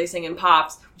songs that they sing in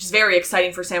Pops, which is very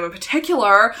exciting for Sam in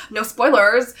particular. No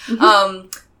spoilers. Mm-hmm.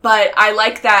 But I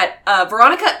like that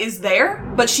Veronica is there,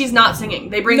 but she's not singing.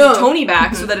 They bring Tony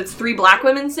back so that it's 3 black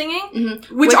women singing,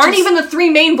 which aren't even the 3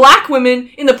 main black women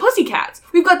in the Pussycats.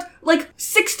 We've got, like,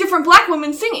 6 different black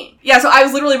women singing. Yeah, so I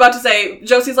was literally about to say,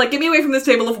 Josie's like, get me away from this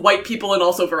table of white people and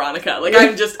also Veronica. Like,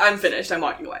 I'm finished. I'm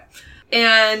walking away.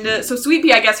 And so Sweet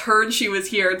Pea, I guess, heard she was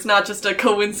here. It's not just a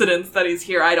coincidence that he's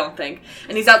here, I don't think.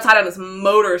 And he's outside on his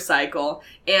motorcycle,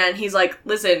 and he's like,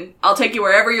 listen, I'll take you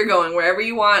wherever you're going, wherever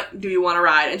you want, do you want to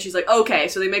ride? And she's like, okay.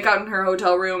 So they make out in her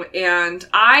hotel room, and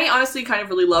I honestly kind of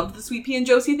really loved the Sweet Pea and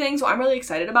Josie thing, so I'm really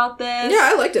excited about this.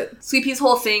 Yeah, I liked it. Sweet Pea's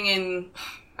whole thing in...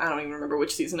 I don't even remember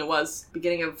which season it was.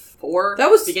 Beginning of 4?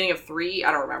 That was... Beginning of 3? I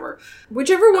don't remember.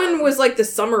 Whichever one was, like, the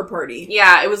summer party.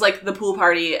 Yeah, it was, like, the pool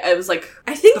party. It was, like,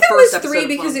 I think that was 3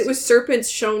 because it was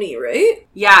Serpent's Shoni, right?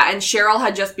 Yeah, and Cheryl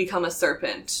had just become a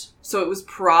serpent. So it was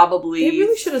probably They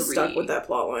really should have 3. stuck with that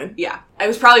plotline. Yeah. It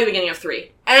was probably the beginning of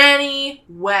 3.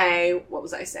 Anyway, what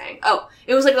was I saying? Oh,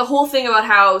 it was like the whole thing about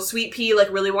how Sweet Pea,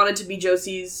 like, really wanted to be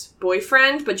Josie's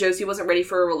boyfriend, but Josie wasn't ready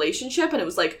for a relationship, and it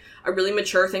was, like, a really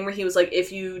mature thing where he was like,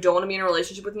 if you don't want to be in a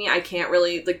relationship with me, I can't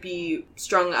really, like, be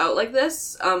strung out like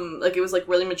this. Like, it was, like,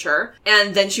 really mature.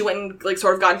 And then she went and, like,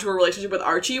 sort of got into a relationship with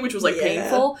Archie, which was, like,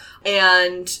 painful.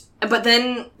 But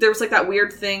then there was, like, that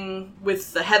weird thing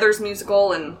with the Heathers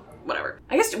musical and whatever.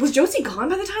 I guess, was Josie gone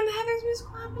by the time the Heathers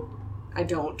musical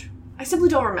happened? I simply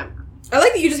don't remember. I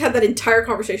like that you just had that entire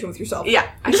conversation with yourself. Yeah,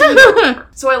 I simply don't remember.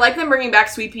 So I like them bringing back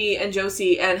Sweet Pea and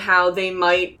Josie and how they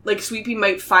might, like, Sweet Pea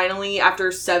might finally,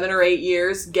 after 7 or 8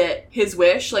 years, get his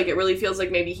wish. Like, it really feels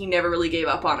like maybe he never really gave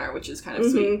up on her, which is kind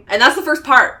of sweet. And that's the first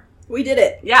part. We did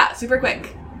it. Yeah, super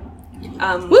quick.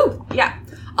 Woo! Yeah.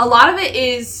 A lot of it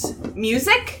is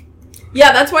music.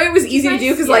 Yeah, that's why it was easy to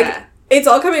do, because, like, It's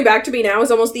All Coming Back to Me Now is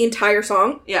almost the entire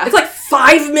song. Yeah. It's like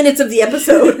 5 minutes of the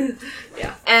episode.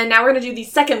 Yeah. And now we're going to do the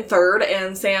second third,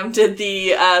 and Sam did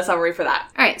the summary for that.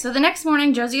 Alright, so the next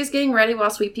morning, Josie is getting ready while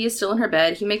Sweet Pea is still in her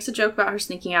bed. He makes a joke about her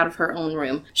sneaking out of her own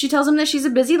room. She tells him that she's a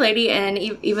busy lady, and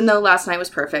even though last night was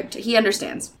perfect, he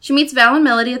understands. She meets Val and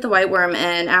Melody at the White Worm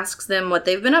and asks them what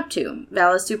they've been up to.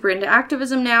 Val is super into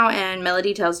activism now, and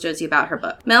Melody tells Josie about her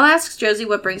book. Mel asks Josie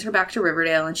what brings her back to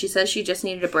Riverdale, and she says she just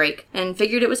needed a break, and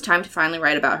figured it was time to finally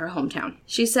write about her hometown.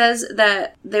 She says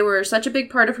that they were such a big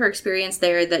part of her experience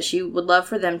there that she would love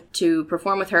for them to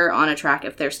perform with her on a track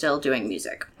if they're still doing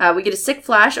music. We get a sick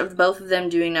flash of both of them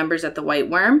doing numbers at the White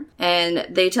Worm, and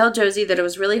they tell Josie that it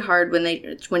was really hard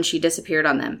when she disappeared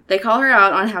on them. They call her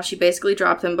out on how she basically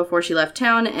dropped them before she left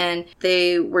town, and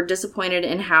they were disappointed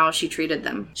in how she treated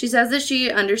them. She says that she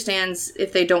understands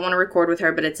if they don't want to record with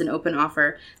her, but it's an open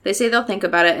offer. They say they'll think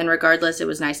about it, and regardless, it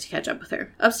was nice to catch up with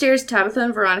her. Upstairs, Tabitha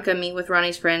and Veronica meet with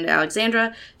Ronnie's friend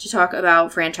Alexandra to talk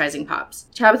about franchising Pops.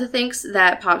 Tabitha thinks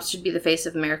that Pops should be the face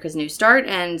of America's New Start,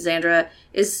 and Xandra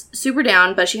is super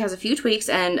down, but she has a few tweaks,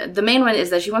 and the main one is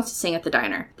that she wants to sing at the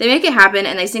diner. They make it happen,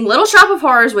 and they sing Little Shop of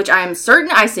Horrors, which I am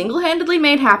certain I single-handedly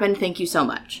made happen. Thank you so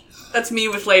much. That's me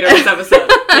with later this episode.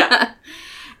 Yeah.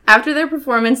 After their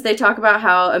performance, they talk about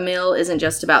how a meal isn't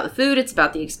just about the food, it's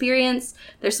about the experience.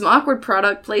 There's some awkward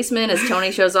product placement as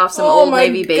Tony shows off some Old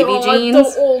Navy baby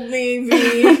jeans. The Old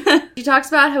Navy. She talks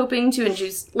about hoping to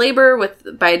induce labor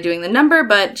by doing the number,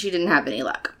 but she didn't have any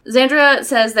luck. Xandra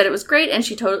says that it was great, and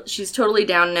she's totally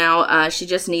down now. She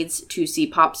just needs to see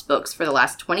Pop's books for the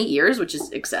last 20 years, which is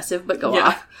excessive, but go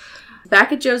off.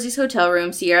 Back at Josie's hotel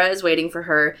room, Sierra is waiting for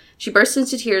her. She bursts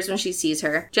into tears when she sees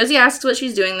her. Josie asks what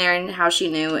she's doing there and how she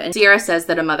knew, and Sierra says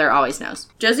that a mother always knows.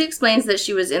 Josie explains that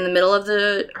she was in the middle of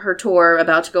her tour,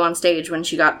 about to go on stage, when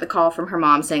she got the call from her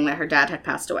mom saying that her dad had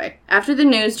passed away. After the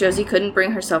news, Josie couldn't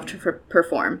bring herself to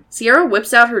perform. Sierra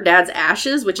whips out her dad's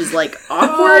ashes, which is, like,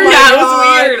 awkward. Yeah, it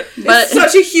was weird. But it's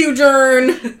such a huge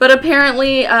urn. But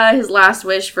apparently, his last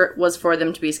wish was for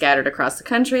them to be scattered across the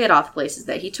country at all the places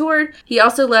that he toured. He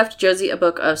also left Josie a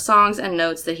book of songs and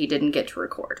notes that he didn't get to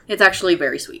record. It's actually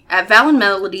very sweet. At Val and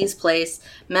Melody's place,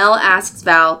 Mel asks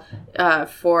Val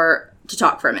to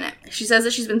talk for a minute. She says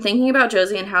that she's been thinking about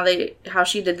Josie and how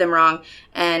she did them wrong,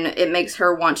 and it makes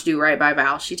her want to do right by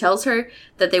Val. She tells her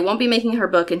that they won't be making her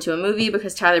book into a movie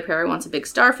because Tyler Perry wants a big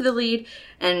star for the lead,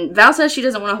 and Val says she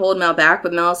doesn't want to hold Mel back,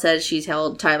 but Mel says she's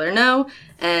held Tyler no,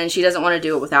 and she doesn't want to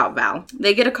do it without Val.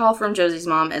 They get a call from Josie's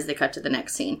mom as they cut to the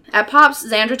next scene. At Pops,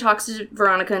 Xandra talks to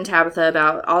Veronica and Tabitha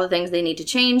about all the things they need to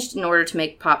change in order to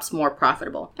make Pops more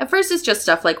profitable. At first, it's just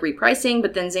stuff like repricing,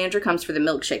 but then Xandra comes for the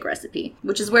milkshake recipe,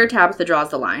 which is where Tabitha draws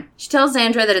the line. She tells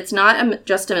Xandra that it's not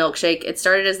just a milkshake. It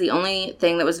started as the only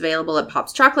thing that was available at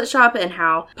Pop's chocolate shop, and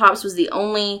how Pop's was the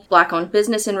only black-owned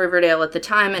business in Riverdale at the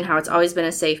time, and how it's always been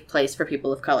a safe place for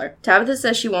people of color. Tabitha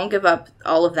says she won't give up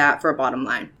all of that for a bottom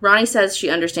line. Ronnie says she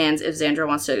understands if Xandra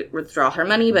wants to withdraw her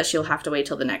money, but she'll have to wait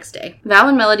till the next day. Val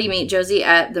and Melody meet Josie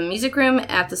at the music room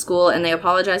at the school, and they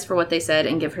apologize for what they said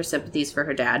and give her sympathies for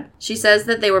her dad. She says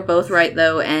that they were both right,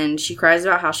 though, and she cries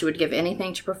about how she would give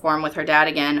anything to perform with her dad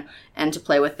again and to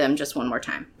play with them just one more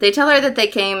time. They tell her that they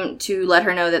came to let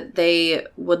her know that they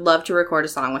would love to record a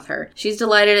song with her. She's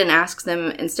delighted and asks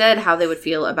them instead how they would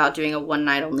feel about doing a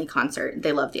one-night-only concert.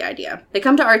 They love the idea. They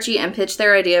come to Archie and pitch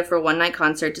their idea for a one-night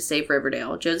concert to save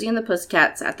Riverdale. Josie and the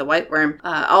Pussycats at the White Worm,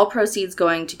 all proceeds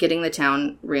going to getting the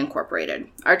town reincorporated.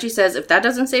 Archie says if that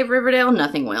doesn't save Riverdale,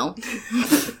 nothing will.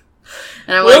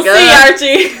 And I'm we'll like,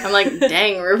 see, Archie. I'm like,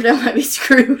 dang, Riverdale might be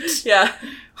screwed. Yeah.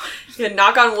 You can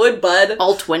knock on wood, bud.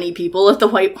 All 20 people at the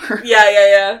White Worm.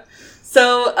 Yeah.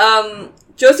 So,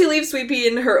 Josie leaves Sweet Pea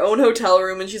in her own hotel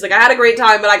room, and she's like, I had a great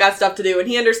time, but I got stuff to do, and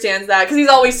he understands that, because he's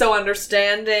always so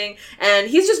understanding, and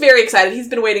he's just very excited. He's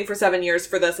been waiting for 7 years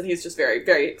for this, and he's just very,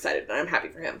 very excited, and I'm happy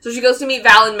for him. So she goes to meet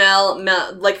Val and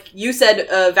Mel, like you said,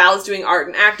 Val is doing art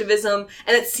and activism,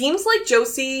 and it seems like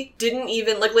Josie didn't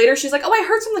even, like, later she's like, oh, I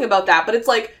heard something about that, but it's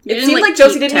like, it seemed like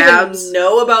Josie didn't even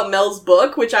know about Mel's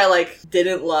book, which I, like,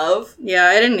 didn't love. Yeah,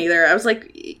 I didn't either. I was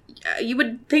like, you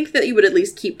would think that you would at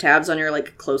least keep tabs on your,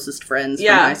 like, closest friends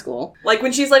from high school. Like,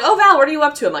 when she's like, oh, Val, what are you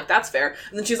up to? I'm like, that's fair.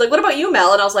 And then she's like, what about you,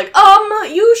 Mel? And I was like,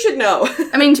 you should know.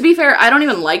 I mean, to be fair, I don't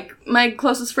even like my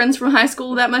closest friends from high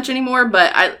school that much anymore,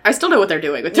 but I still know what they're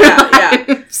doing with their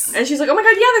lives. And she's like, oh my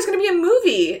god, yeah, there's gonna be a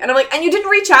movie. And I'm like, and you didn't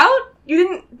reach out? You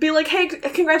didn't be like, hey,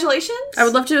 congratulations? I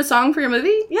would love to do a song for your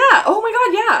movie. Yeah. Oh my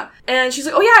god, yeah. And she's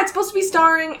like, oh yeah, it's supposed to be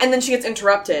starring. And then she gets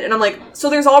interrupted. And I'm like, so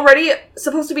there's already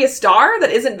supposed to be a star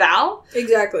that isn't Val?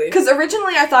 Exactly. Because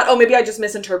originally I thought, oh, maybe I just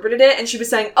misinterpreted it. And she was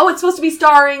saying, oh, it's supposed to be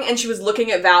starring. And she was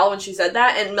looking at Val when she said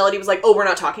that. And Melody was like, oh, we're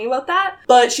not talking about that.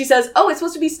 But she says, oh, it's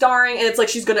supposed to be starring. And it's like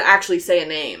she's going to actually say a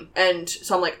name. And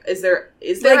so I'm like, is there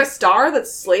like, a star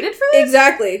that's slated for this?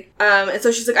 Exactly. And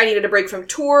so she's like, I needed a break from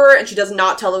tour. And she does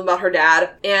not tell them about her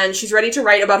dad. And she's ready to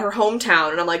write about her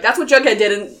hometown. And I'm like, that's what Jughead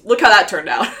did. And look how that turned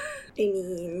out.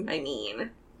 I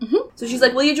mean. Mm-hmm. So she's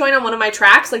like, will you join on one of my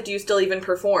tracks? Like, do you still even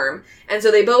perform? And so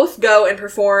they both go and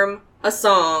perform a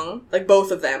song, like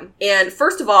both of them. And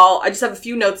first of all, I just have a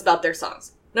few notes about their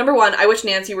songs. Number one, I wish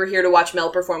Nancy were here to watch Mel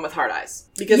perform with hard eyes.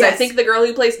 Because I think the girl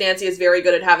who plays Nancy is very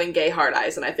good at having gay hard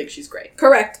eyes, and I think she's great.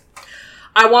 Correct.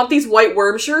 I want these white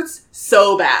worm shirts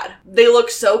so bad. They look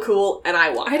so cool, and I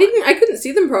want one. I couldn't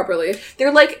see them properly.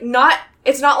 They're like,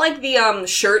 it's not like the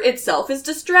shirt itself is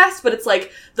distressed, but it's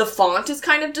like the font is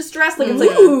kind of distressed. Like, it's like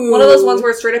one of those ones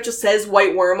where it straight up just says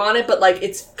white worm on it, but like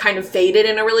it's kind of faded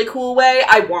in a really cool way.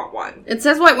 I want one. It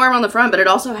says white worm on the front, but it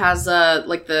also has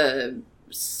like the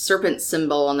serpent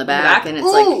symbol on the back. And it's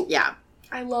like, yeah.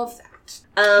 I love that.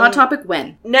 Hot topic,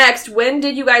 when? Next, when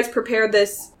did you guys prepare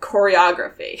this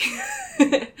choreography?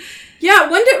 Yeah,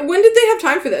 when did they have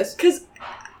time for this? Because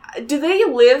do they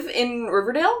live in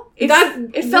Riverdale? It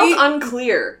felt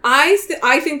unclear. I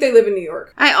think they live in New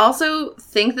York. I also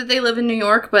think that they live in New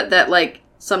York, but that, like,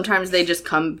 sometimes they just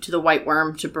come to the White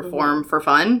Worm to perform for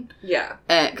fun. Yeah.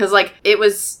 Because, like,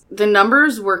 the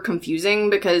numbers were confusing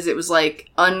because it was, like,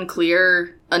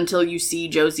 unclear until you see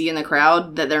Josie in the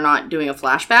crowd that they're not doing a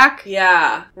flashback.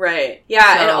 Yeah, right.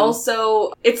 Yeah, and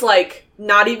also, it's, like,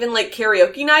 not even, like,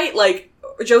 karaoke night. Like,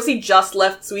 Josie just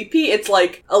left Sweet Pea. It's,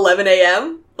 like, 11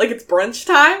 a.m., like, it's brunch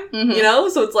time, you know?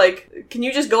 So it's like, can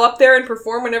you just go up there and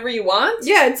perform whenever you want?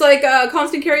 Yeah, it's like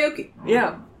constant karaoke.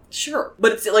 Yeah. Sure.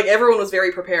 But it's like everyone was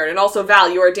very prepared. And also, Val,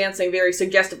 you are dancing very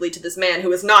suggestively to this man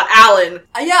who is not Alan.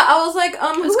 Yeah, I was like,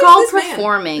 it's called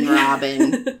performing,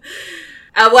 Robin.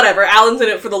 Whatever. Alan's in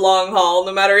it for the long haul,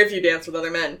 no matter if you dance with other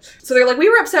men. So they're like, we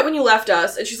were upset when you left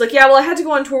us. And she's like, yeah, well, I had to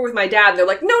go on tour with my dad. And they're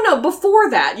like, no, before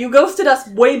that. You ghosted us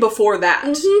way before that.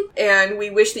 Mm-hmm. And we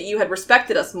wish that you had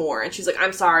respected us more. And she's like,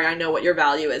 I'm sorry. I know what your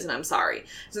value is, and I'm sorry.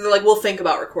 So they're like, we'll think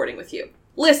about recording with you.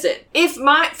 listen,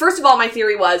 first of all, my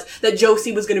theory was that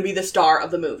Josie was going to be the star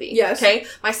of the movie. Yes. Okay?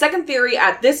 My second theory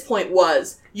at this point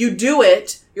was, you do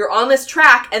it, you're on this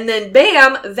track, and then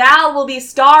bam, Val will be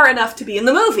star enough to be in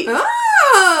the movie.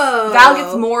 Oh! Val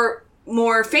gets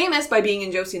more famous by being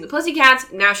in Josie and the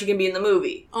Pussycats, now she can be in the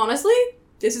movie. Honestly,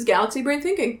 this is galaxy brain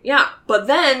thinking. Yeah, but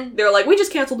then they're like, we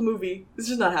just canceled the movie. It's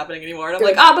just not happening anymore. And I'm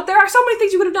like, but there are so many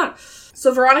things you could have done.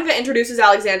 So Veronica introduces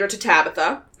Alexandra to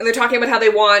Tabitha, and they're talking about how they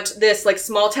want this, like,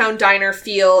 small-town diner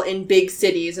feel in big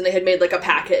cities, and they had made, like, a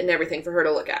packet and everything for her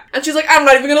to look at. And she's like, I'm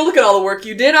not even gonna look at all the work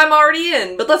you did, I'm already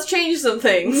in, but let's change some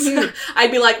things.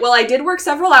 I'd be like, well, I did work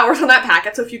several hours on that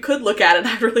packet, so if you could look at it,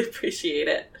 I'd really appreciate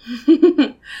it.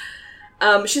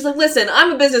 She's like, listen,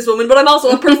 I'm a businesswoman, but I'm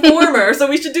also a performer, so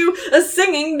we should do a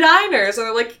singing diner. So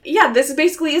they're like, yeah, this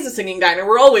basically is a singing diner.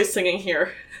 We're always singing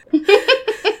here.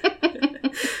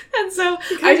 And so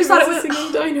I just thought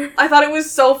I thought it was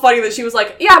so funny that she was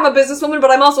like, yeah, I'm a businesswoman, but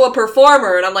I'm also a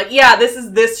performer. And I'm like, yeah, this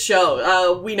is this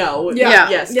show. We know. Yeah.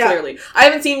 Yes, clearly. I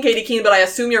haven't seen Katie Keene, but I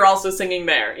assume you're also singing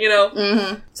there, you know?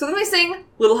 Mm-hmm. So then they sing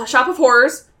Little Shop of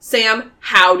Horrors. Sam,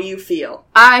 how do you feel?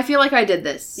 I feel like I did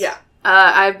this. Yeah.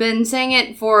 I've been saying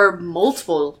it for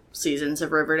multiple seasons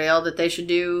of Riverdale that they should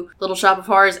do Little Shop of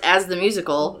Horrors as the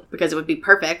musical because it would be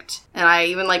perfect. And I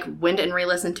even went and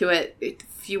re-listened to it a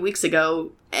few weeks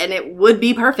ago and it would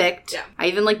be perfect. Yeah. I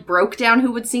even broke down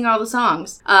who would sing all the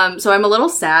songs. So I'm a little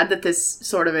sad that this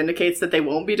sort of indicates that they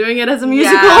won't be doing it as a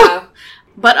musical. Yeah.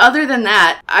 But other than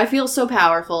that, I feel so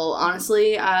powerful,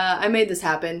 honestly. I made this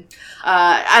happen.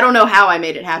 I don't know how I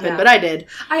made it happen, but I did.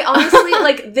 I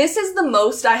honestly, this is the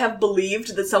most I have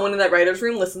believed that someone in that writer's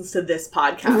room listens to this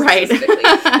podcast. Right. Specifically.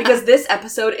 Because this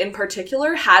episode in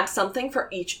particular had something for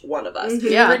each one of us. Mm-hmm.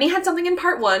 Yeah. Brittany had something in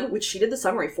part 1, which she did the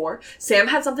summary for. Sam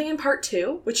had something in part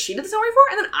 2, which she did the summary for.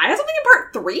 And then I had something in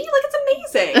part 3.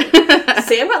 It's amazing.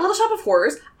 Sam got Little Shop of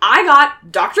Horrors. I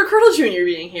got Dr. Curdle Jr.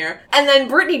 being here. And then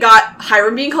Brittany got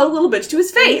Hiram being called a little bitch to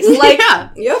his face. Yeah.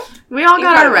 Yep. We all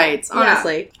got our rights,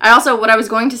 honestly. Yeah. I also, what I was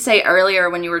going to say earlier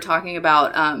when you were talking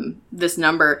about this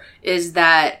number is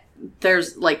that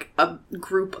there's a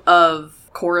group of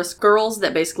chorus girls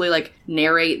that basically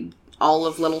narrate all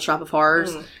of Little Shop of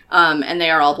Horrors, and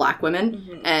they are all black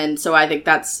women, and so I think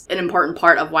that's an important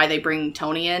part of why they bring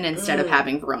Tony in instead of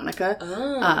having Veronica.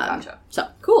 Gotcha. So,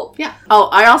 cool. Yeah. Oh,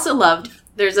 I also loved...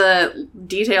 There's a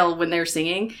detail when they're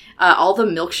singing. All the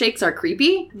milkshakes are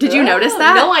creepy. Did you notice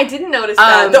that? No, I didn't notice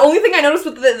that. The only thing I noticed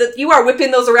was that you are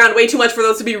whipping those around way too much for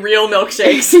those to be real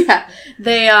milkshakes. Yeah.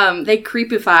 They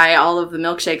creepify all of the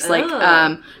milkshakes.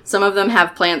 Some of them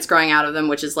have plants growing out of them,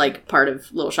 which is part of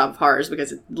Little Shop of Horrors,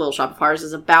 because Little Shop of Horrors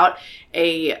is about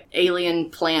a alien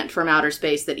plant from outer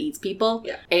space that eats people.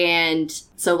 Yeah. And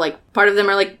so part of them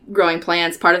are growing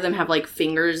plants, part of them have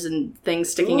fingers and things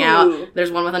sticking out.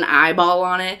 There's one with an eyeball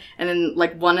on it, and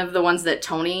then one of the ones that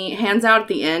Tony hands out at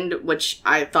the end, which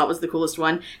I thought was the coolest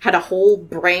one, had a whole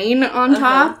brain on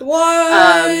top.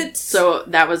 What? So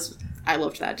that was... I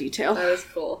loved that detail. That was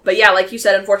cool. But yeah, like you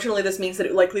said, unfortunately this means that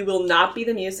it likely will not be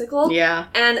the musical. Yeah.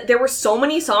 And there were so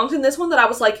many songs in this one that I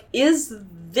was like, is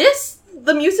this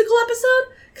the musical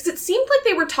episode? Because it seemed like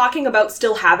they were talking about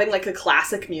still having a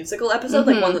classic musical episode,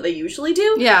 one that they usually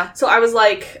do. Yeah. So I was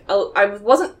like, I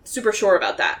wasn't super sure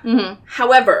about that. Mm-hmm.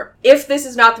 However, if this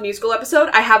is not the musical episode,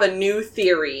 I have a new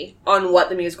theory on what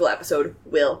the musical episode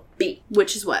will be.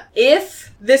 Which is what?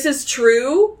 If this is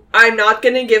true, I'm not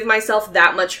going to give myself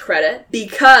that much credit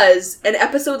because an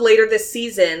episode later this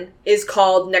season is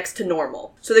called Next to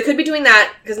Normal. So they could be doing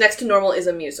that because Next to Normal is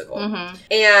a musical. Mm-hmm.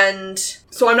 And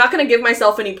so I'm not going to give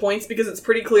myself any points because it's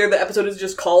pretty clear the episode is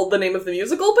just called the name of the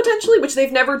musical, potentially, which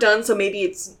they've never done, so maybe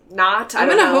it's not. I'm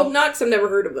going to hope not because I've never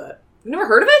heard of that. You've never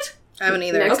heard of it? I haven't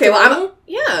either. Okay, well,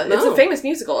 it's a famous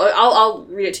musical. I'll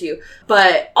read it to you.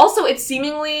 But also, it's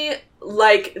seemingly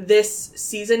this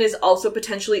season is also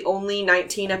potentially only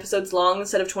 19 episodes long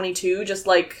instead of 22, just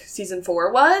like season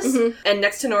 4 was. Mm-hmm. And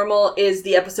Next to Normal is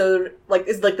the episode,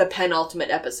 is the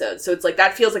penultimate episode. So it's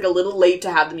that feels a little late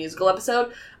to have the musical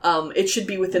episode. It should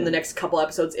be within the next couple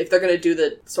episodes if they're going to do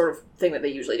the sort of thing that they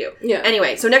usually do. Yeah.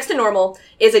 Anyway, so Next to Normal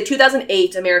is a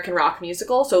 2008 American rock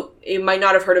musical, so you might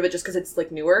not have heard of it just because it's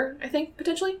newer, I think,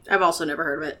 potentially. I've also never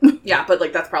heard of it. Yeah, but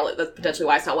that's potentially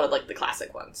why it's not one of the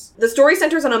classic ones. The story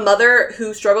centers on a mother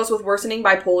who struggles with worsening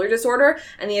bipolar disorder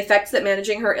and the effects that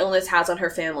managing her illness has on her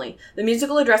family. The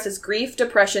musical addresses grief,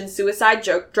 depression, suicide,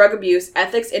 drug abuse,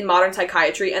 ethics in modern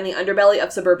psychiatry, and the underbelly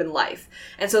of suburban life.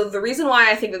 And so the reason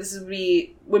why I think that this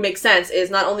would make sense is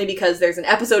not only because there's an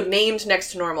episode named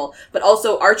Next to Normal, but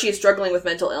also Archie is struggling with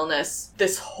mental illness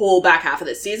this whole back half of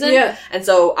this season. Yeah. And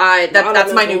so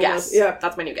that's my new guess. Yeah.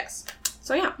 That's my new guess.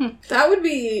 So yeah. That would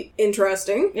be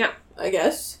interesting. Yeah. I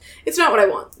guess. It's not what I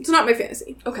want. It's not my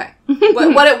fantasy. Okay.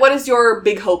 What is your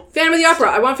big hope? Phantom of the Opera.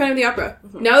 I want Phantom of the Opera.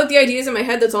 Mm-hmm. Now that the idea is in my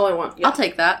head, that's all I want. Yeah. I'll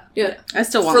take that. Yeah. I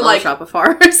still want Little Shop of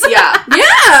Horrors. Yeah.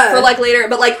 Yeah! For, like, later.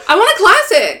 But, like... I want a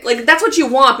classic! Like, that's what you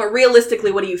want, but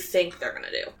realistically, what do you think they're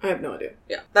gonna do? I have no idea.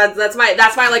 Yeah. That's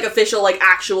my, like, official, like,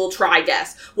 actual try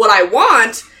guess. What I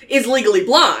want is Legally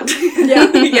Blonde.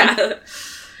 Yeah. Yeah.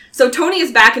 So Tony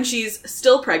is back and she's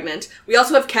still pregnant. We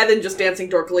also have Kevin just dancing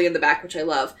dorkily in the back, which I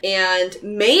love. And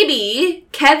maybe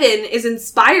Kevin is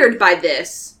inspired by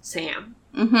this, Sam.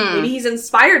 Mm-hmm. Maybe he's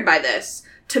inspired by this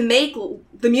to make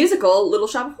the musical Little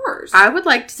Shop of Horrors. I would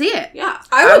like to see it. Yeah.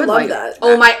 I would love that.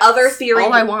 Oh, my other theory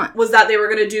all I want. was that they were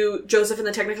going to do Joseph in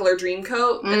the Technicolor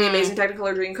Dreamcoat and the Amazing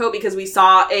Technicolor Dreamcoat because we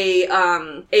saw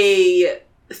a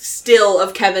still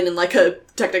of Kevin in, like, a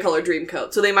Technicolor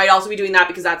Dreamcoat. So they might also be doing that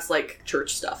because that's, like,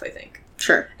 church stuff, I think.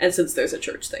 Sure. And since there's a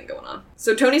church thing going on.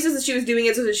 So Tony says that she was doing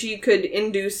it so that she could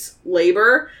induce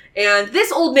labor. And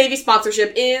this Old Navy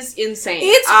sponsorship is insane.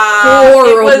 It's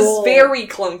horrible. It was very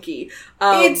clunky.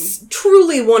 It's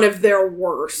truly one of their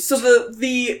worst. So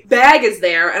the bag is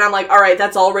there, and I'm like, all right,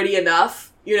 that's already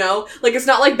enough. You know? Like, it's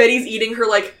not like Betty's eating her,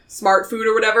 like, smart food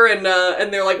or whatever, and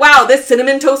they're like, wow, this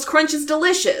Cinnamon Toast Crunch is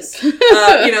delicious.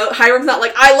 You know, Hiram's not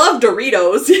like, I love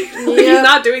Doritos. He's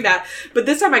not doing that. But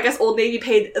this time, I guess Old Navy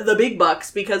paid the big bucks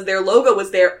because their logo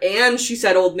was there, and she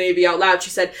said Old Navy out loud. She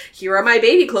said, here are my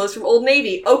baby clothes from Old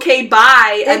Navy. Okay,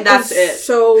 bye. And that's it.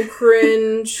 So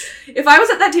cringe. If I was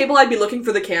at that table, I'd be looking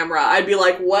for the camera. I'd be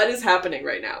like, what is happening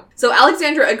right now? So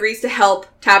Alexandra agrees to help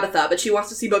Tabitha, but she wants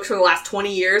to see books for the last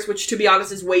 20 years, which, to be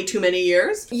honest, is way too many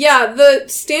years. Yeah, the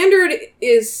standard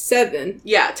is 7.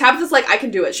 Yeah, Tabitha's like, I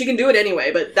can do it. She can do it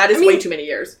anyway, but that is way too many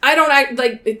years. I don't act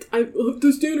like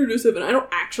the standard is 7. I don't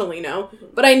actually know,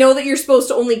 but I know that you're supposed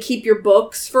to only keep your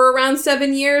books for around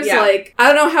 7 years. Yeah. Like, I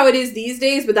don't know how it is these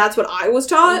days, but that's what I was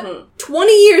taught.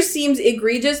 20 years seems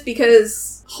egregious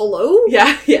because, hello?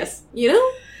 Yeah, yes. You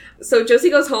know? So Josie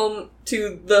goes home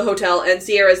to the hotel, and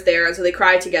Sierra's there, and so they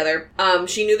cry together.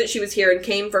 She knew that she was here and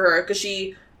came for her, because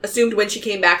she assumed when she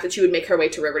came back that she would make her way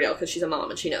to Riverdale, because she's a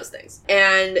mom and she knows things.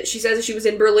 And she says that she was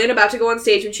in Berlin about to go on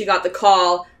stage when she got the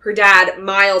call. Her dad,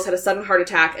 Miles, had a sudden heart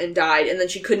attack and died, and then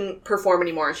she couldn't perform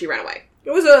anymore, and she ran away. It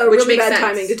was a Which really makes bad sense.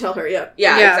 timing to tell her, yeah.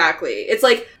 Yeah, exactly. It's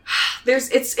like,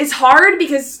 it's hard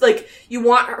because, like, you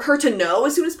want her to know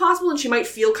as soon as possible, and she might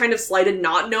feel kind of slighted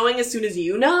not knowing as soon as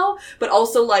you know, but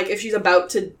also, like, if she's about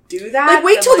to do that... Like,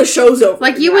 wait till the show's over.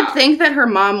 Like, you would think that her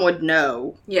mom would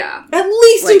know. Yeah. At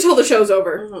least until the show's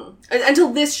over.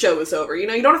 Until this show is over. You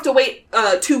know, you don't have to wait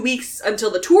 2 weeks until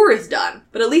the tour is done,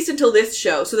 but at least until this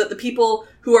show, so that the people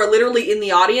who are literally in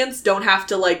the audience don't have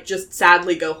to, like, just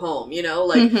sadly go home, you know?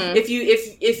 Like,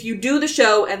 if you do the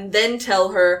show and then tell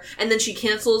her, and then she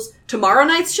cancels tomorrow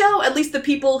night's show, at least the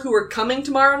people who are coming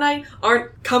tomorrow night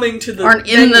aren't coming to the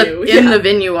venue. in the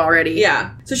venue already.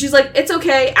 Yeah. So she's like, it's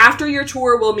okay, after your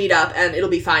tour we'll meet up and it'll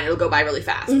be fine, it'll go by really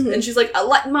fast. And she's like,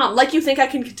 Mom, like you think I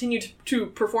can continue to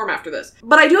perform after this.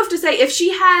 But I do have to say, if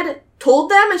she had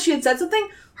told them and she had said something,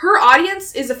 her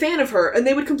audience is a fan of her and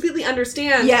they would completely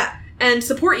understand. Yeah. And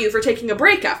support you for taking a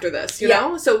break after this, you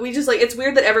know? So we just, like, it's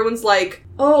weird that everyone's like,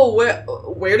 oh,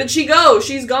 where did she go?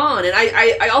 She's gone. And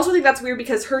I also think that's weird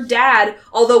because her dad,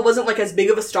 although wasn't, like, as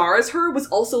big of a star as her, was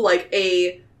also, like,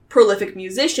 a prolific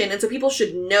musician, and so people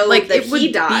should know that he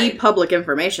died. It would be public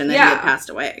information that he had passed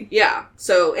away. Yeah.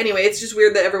 So, anyway, it's just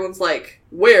weird that everyone's like,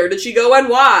 where did she go and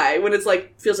why? When it's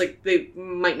like, feels like they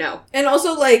might know. And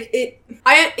also, like,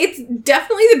 it's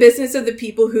definitely the business of the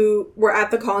people who were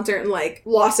at the concert and, like,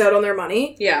 lost out on their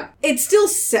money. Yeah. It's still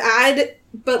sad,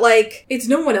 but, like, it's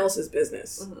no one else's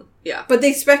business. Yeah. But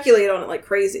they speculate on it like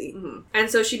crazy. And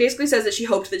so she basically says that she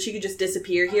hoped that she could just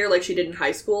disappear here like she did in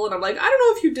high school. And I'm like, I don't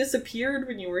know if you disappeared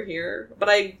when you were here. But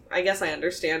I guess I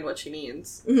understand what she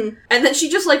means. And then she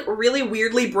just, like, really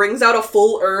weirdly brings out a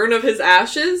full urn of his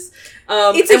ashes.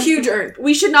 It's a huge urn.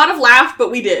 We should not have laughed,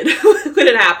 but we did when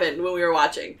it happened, when we were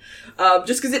watching.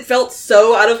 Just because it felt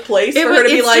so out of place for her to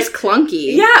be like... It's just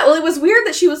clunky. Yeah, well, it was weird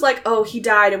that she was like, oh, he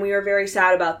died and we were very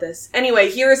sad about this.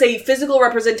 Anyway, here is a physical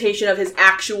representation of his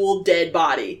actual dead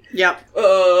body. Yep.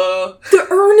 The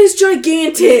urn is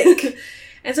gigantic!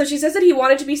 And so she says that he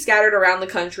wanted to be scattered around the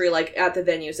country, like, at the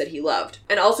venues that he loved.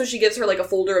 And also she gives her, like, a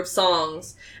folder of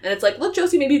songs. And it's like, look,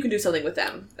 Josie, maybe you can do something with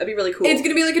them. That'd be really cool. It's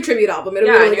gonna be like a tribute album. It'll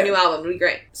be really like a new album. It'll be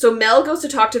great. So Mel goes to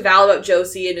talk to Val about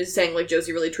Josie and is saying, like,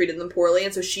 Josie really treated them poorly.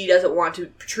 And so she doesn't want to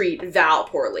treat Val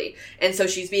poorly. And so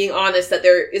she's being honest that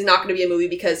there is not going to be a movie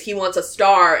because he wants a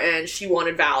star and she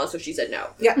wanted Val. And so she said no.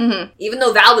 Yeah. Even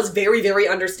though Val was very, very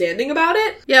understanding about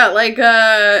it. Yeah, like,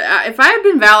 if I had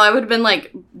been Val, I would have been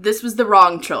like, this was the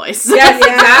wrong choice. Yes,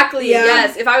 Yeah. exactly. Yeah.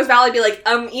 Yes. If I was Val, I'd be like,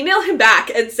 email him back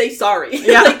and say sorry.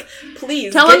 Yeah. Like,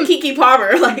 please, Tell get him- Keke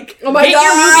Palmer. Like, Oh my Get god!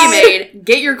 your movie made.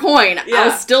 Get your coin. Yeah.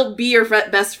 I'll still be your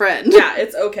best friend. yeah,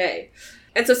 it's okay.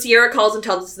 And so Sierra calls and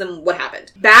tells them what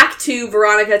happened. Back to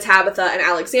Veronica, Tabitha, and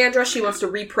Alexandra. She wants to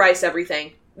reprice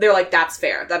everything. They're like, that's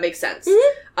fair. That makes sense.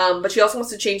 Mm-hmm. But she also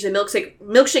wants to change the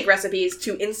milkshake recipes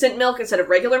to instant milk instead of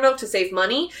regular milk to save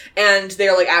money. And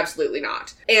they're like, absolutely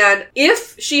not. And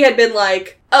if she had been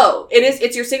like, oh,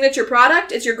 it's your signature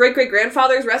product, it's your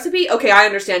great-great-grandfather's recipe, okay, I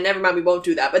understand, never mind, we won't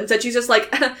do that. But instead she's just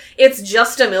like, it's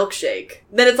just a milkshake.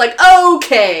 Then it's like,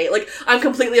 okay. Like, I'm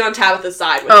completely on Tabitha's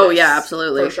side with this. Yeah,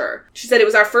 absolutely. For sure. She said it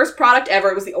was our first product ever.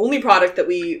 It was the only product that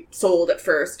we sold at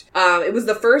first. It was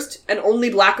the first and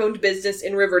only Black-owned business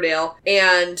in Riverdale.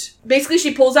 And basically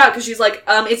she pulls out because she's like,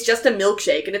 it's just a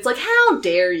milkshake. And it's like, how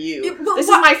dare you? This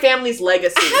is my family's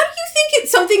legacy. How do you think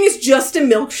something is just a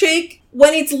milkshake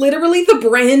when it's literally the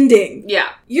branding? Yeah.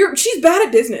 She's bad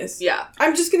at business. Yeah.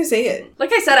 I'm just gonna say it.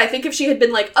 Like I said, I think if she had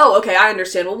been like, oh, okay, I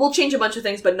understand. Well, we'll change a bunch of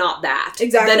things, but not that.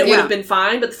 Exactly. Then it would Yeah. have been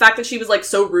fine. But the fact that she was like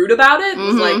so rude about it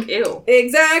was like, ew.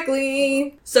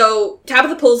 Exactly. So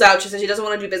Tabitha pulls out. She says she doesn't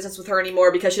want to do business with her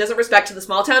anymore because she doesn't respect the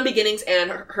small town beginnings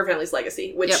and her family's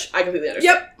legacy, which Yep. I completely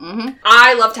understand. Yep. Mm-hmm.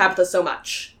 I love Tabitha so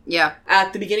much. Yeah.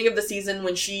 At the beginning of the season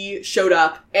when she showed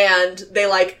up and they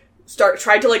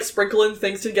tried to like sprinkle in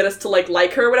things to get us to like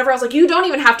her or whatever, I was like, you don't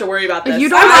even have to worry about this. You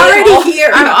don't I'm already here.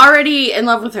 I'm already in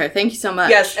love with her. Thank you so much.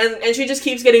 Yes, and she just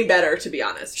keeps getting better, to be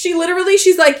honest. She's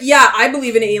like, yeah, I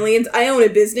believe in aliens. I own a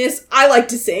business. I like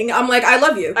to sing. I'm like, I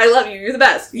love you. I love you. You're the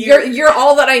best. You're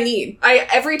all that I need.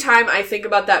 Every time I think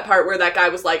about that part where that guy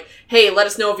was like, hey, let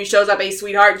us know if he shows up, hey,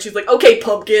 sweetheart, and she's like, okay,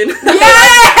 pumpkin.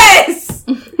 Yes!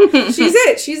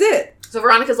 She's it. So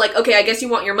Veronica's like, okay, I guess you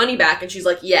want your money back, and she's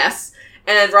like, yes.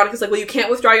 And Veronica's like, well, you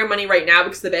can't withdraw your money right now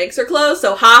because the banks are closed,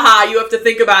 so haha, you have to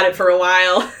think about it for a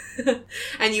while.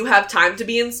 And you have time to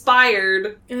be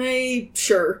inspired.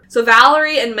 Sure. So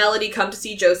Valerie and Melody come to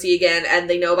see Josie again, and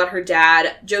they know about her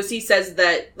dad. Josie says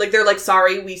that, like, they're like,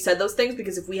 sorry we said those things,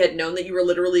 because if we had known that you were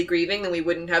literally grieving, then we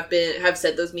wouldn't have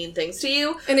said those mean things to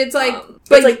you. And it's like,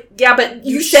 but it's like, yeah, but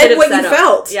you should said have what set you up.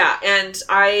 felt. Yeah, and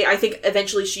I think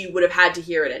eventually she would have had to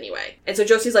hear it anyway. And so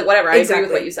Josie's like, whatever, I agree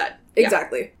with what you said.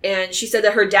 Exactly. Yeah. And she said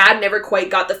that her dad never quite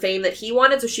got the fame that he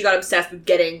wanted, so she got obsessed with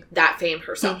getting that fame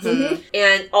herself. Mm-hmm.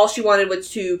 And all she wanted was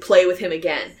to play with him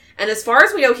again. And as far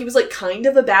as we know, he was, like, kind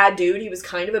of a bad dude. He was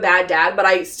kind of a bad dad, but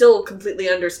I still completely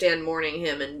understand mourning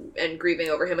him and grieving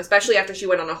over him, especially after she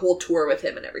went on a whole tour with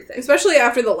him and everything. Especially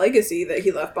after the legacy that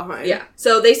he left behind. Yeah.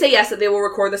 So they say yes, that they will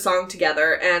record the song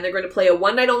together, and they're going to play a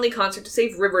one-night-only concert to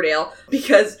save Riverdale,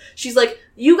 because she's like,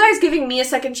 you guys giving me a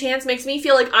second chance makes me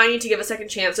feel like I need to give a second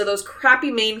chance to those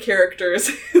crappy main characters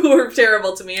who were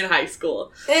terrible to me in high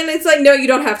school. And it's like, no, you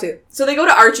don't have to. So they go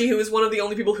to Archie, who is one of the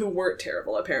only people who weren't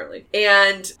terrible, apparently.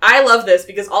 And I love this,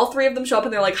 because all three of them show up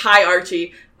and they're like, hi,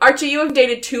 Archie. Archie, you have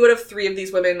dated 2 out of 3 of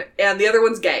these women, and the other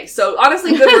one's gay. So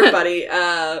honestly, good work, buddy.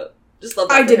 Just love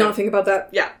that. I did not think about that.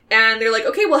 Yeah. And they're like,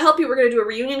 okay, we'll help you. We're going to do a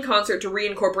reunion concert to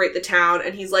reincorporate the town.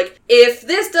 And he's like, if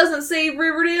this doesn't save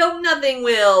Riverdale, nothing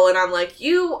will. And I'm like,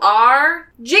 you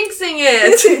are jinxing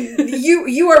it.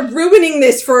 you are ruining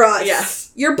this for us.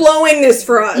 Yes. You're blowing this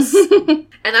for us. And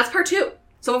that's part 2.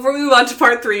 So before we move on to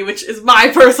part 3, which is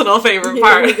my personal favorite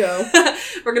part, Here we go.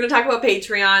 we're going to talk about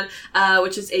Patreon,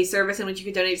 which is a service in which you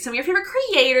can donate to some of your favorite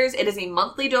creators. It is a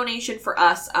monthly donation for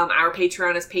us. Our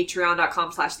Patreon is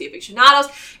patreon.com/theafictionados,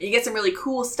 and you get some really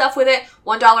cool stuff with it.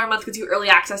 $1 a month gives you early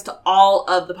access to all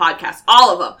of the podcasts,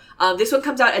 all of them. This one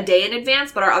comes out a day in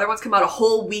advance, but our other ones come out a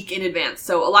whole week in advance.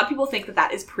 So a lot of people think that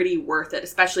that is pretty worth it,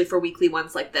 especially for weekly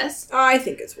ones like this. I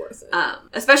think it's worth it.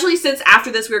 Especially since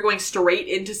after this we're going straight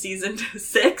into season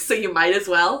 6, so you might as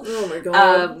well. Oh my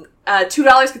god.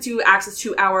 $2 gets you access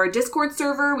to our Discord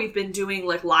server. We've been doing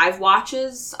like live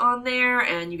watches on there,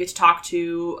 and you get to talk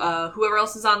to whoever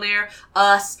else is on there,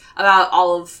 us, about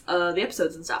all of the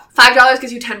episodes and stuff. $5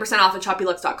 gives you 10% off at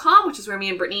shoppylux.com, which is where me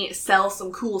and Brittany sell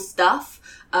some cool stuff.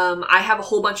 I have a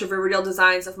whole bunch of Riverdale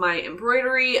designs of my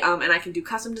embroidery, and I can do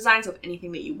custom designs of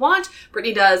anything that you want.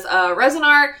 Brittany does resin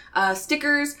art,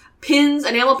 stickers, pins,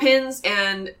 enamel pins,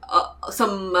 and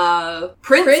some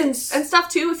prints and stuff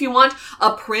too. If you want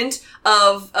a print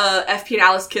of FP and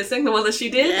Alice kissing, the one that she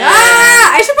did.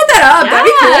 Ah, I should put that up. That'd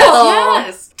be cool.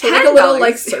 Yes. Put like a little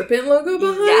like serpent logo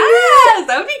behind. Yes,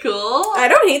 that would be cool. I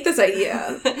don't hate this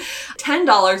idea.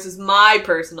 $10 is my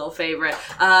personal favorite.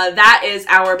 That is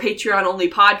our Patreon-only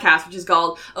podcast, which is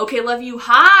called Okay, Love You,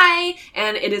 Hi!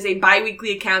 And it is a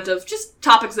bi-weekly account of just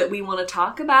topics that we want to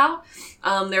talk about.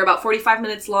 They're about 45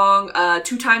 minutes long,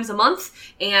 2 times a month,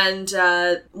 and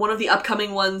one of the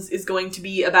upcoming ones is going to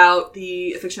be about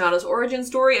the Afictionados origin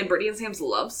story and Brittany and Sam's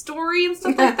love story and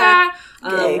stuff like that.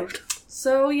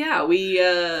 So yeah, we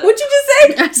What'd you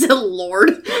just say? I said Lord.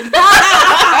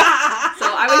 So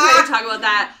I'm excited to talk about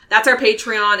that. That's our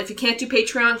Patreon. If you can't do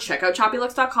Patreon, check out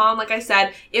choppylux.com, like I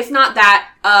said. If not that,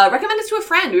 recommend us to a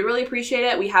friend. We really appreciate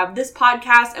it. We have this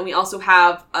podcast, and we also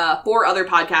have 4 other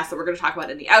podcasts that we're going to talk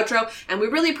about in the outro, and we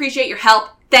really appreciate your help.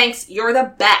 Thanks. You're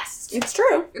the best. It's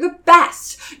true. You're the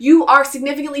best. You are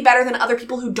significantly better than other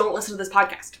people who don't listen to this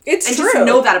podcast. It's and true. Just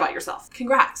know that about yourself.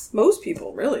 Congrats. Most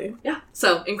people, really. Yeah.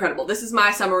 So, incredible. This is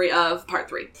my summary of part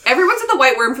 3. Everyone's at the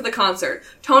White Worm for the concert.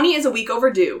 Tony is a week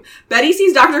overdue. Betty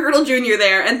sees Dr. Girdle Jr.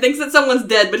 there and thinks that someone's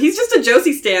dead, but he's just a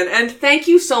Josie stan. And thank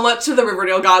you so much to the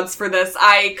Riverdale gods for this.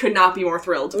 I could not be more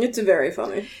thrilled. It's very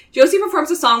funny. Josie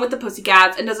performs a song with the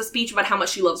Pussycats and does a speech about how much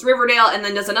she loves Riverdale, and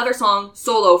then does another song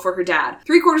solo for her dad.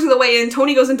 3/4 of the way in,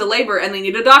 Tony goes into labor and they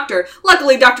need a doctor.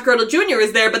 Luckily, Dr. Girdle Jr.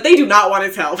 is there, but they do not want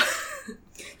his help.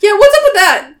 Yeah, what's up with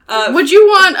that? Would you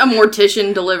want a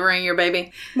mortician delivering your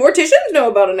baby? Morticians know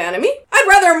about anatomy. I'd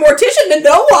rather a mortician than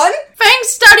no one. Fang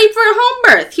studied for a home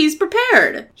birth. He's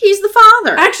prepared. He's the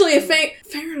father. Actually,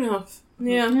 fair enough.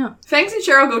 Yeah. Fangs and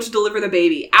Cheryl go to deliver the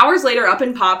baby. Hours later, up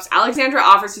in Pops, Alexandra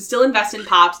offers to still invest in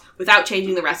Pops without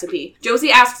changing the recipe.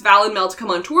 Josie asks Val and Mel to come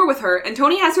on tour with her, and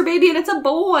Tony has her baby and it's a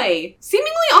boy.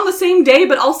 Seemingly on the same day,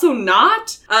 but also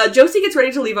not. Josie gets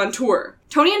ready to leave on tour.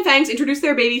 Tony and Fangs introduce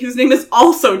their baby, whose name is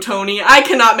also Tony. I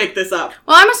cannot make this up.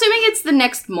 Well, I'm assuming it's the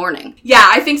next morning. Yeah,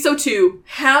 I think so too.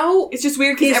 How It's just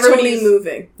weird because is everybody's Tony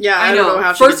moving? Yeah, I don't know. know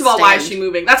how she First could of all, why is stand. she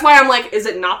moving? That's why I'm like, is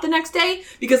it not the next day?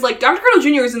 Because like Dr. Girdle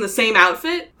Jr. is in the same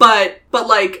outfit, but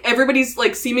like everybody's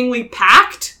like seemingly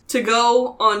packed to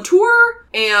go on tour,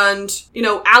 and you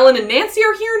know, Alan and Nancy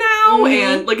are here now,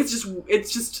 and like it's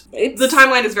just the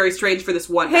timeline is very strange for this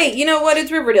one Hey, night. you know what?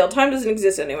 It's Riverdale. Time doesn't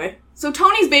exist anyway. So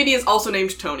Tony's baby is also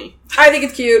named Tony. I think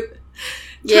it's cute.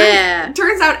 Yeah.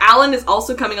 Turns out Alan is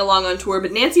also coming along on tour,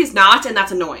 but Nancy is not, and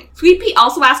that's annoying. Sweet Pea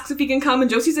also asks if he can come, and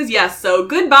Josie says yes, so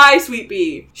goodbye, Sweet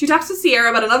Pea. She talks to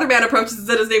Sierra, but another man approaches and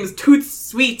said his name is Toots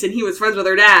Sweet, and he was friends with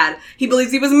her dad. He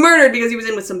believes he was murdered because he was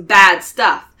in with some bad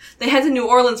stuff. They head to New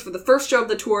Orleans for the first show of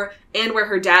the tour, and where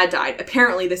her dad died.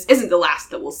 Apparently, this isn't the last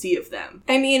that we'll see of them.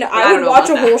 I mean, I I don't would know watch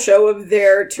a about that. whole show of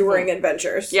their touring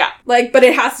adventures. Yeah. Like, but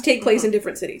it has to take place in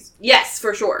different cities. Yes,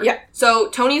 for sure. Yeah. So,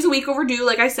 Tony's a week overdue,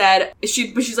 like I said. But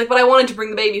she's like, but I wanted to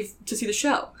bring the baby to see the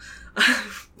show.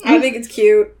 I think it's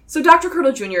cute. So Dr.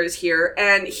 Girdle Jr. is here,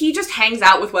 and he just hangs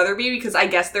out with Weatherby because I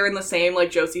guess they're in the same,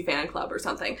 like, Josie fan club or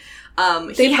something.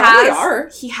 They probably are.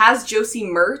 He has Josie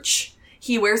merch.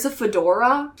 He wears a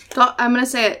fedora. I'm gonna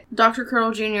say it. Dr.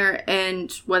 Girdle Jr.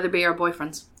 and Weatherby are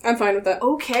boyfriends. I'm fine with that.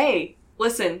 Okay.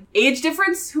 Listen, age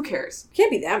difference? Who cares?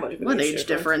 Can't be that much of an What age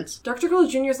difference? Dr. Girdle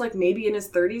Jr. is, like, maybe in his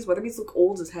 30s. Weatherby's look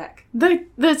old as heck.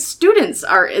 The students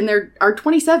are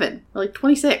 27, or like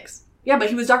 26. Yeah, but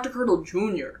he was Dr. Girdle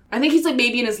Jr. I think he's, like,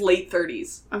 maybe in his late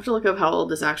 30s. I have to look up how old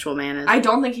this actual man is. I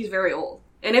don't think he's very old.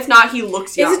 And if not, he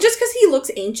looks young. Is it just because he looks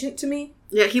ancient to me?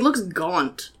 Yeah, he looks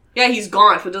gaunt. Yeah, he's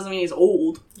gaunt, but doesn't mean he's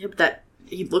old. Yeah, but that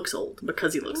he looks old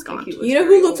because he looks gaunt. He looks You know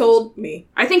very who looks old? Me.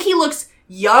 I think he looks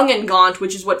young and gaunt,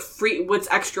 which is what's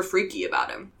extra freaky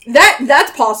about him.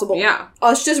 That's possible. Yeah.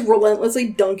 Us just relentlessly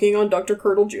dunking on Dr.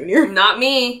 Girdle Jr. Not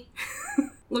me.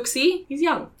 Look, see? He's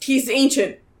young. He's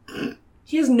ancient.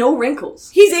 He has no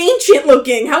wrinkles. He's ancient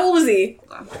looking. How old is he?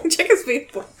 Check his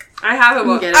Facebook. I have him.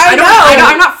 Get it.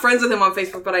 I'm not friends with him on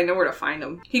Facebook, but I know where to find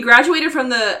him. He graduated from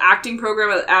the acting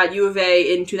program at U of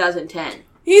A in 2010.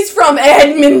 He's from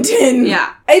Edmonton.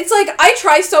 Yeah. It's like, I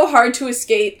try so hard to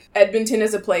escape Edmonton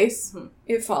as a place.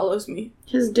 It follows me.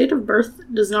 His date of birth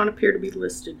does not appear to be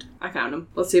listed. I found him.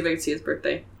 Let's see if I can see his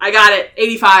birthday. I got it.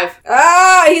 85.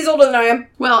 Ah, he's older than I am.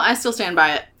 Well, I still stand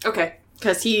by it. Okay.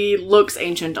 Because he looks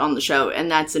ancient on the show, and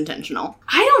that's intentional.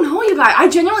 I don't know, you guys. I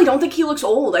genuinely don't think he looks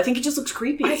old. I think he just looks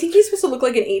creepy. I think he's supposed to look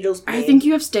like an angel's I pain. think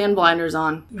you have stand blinders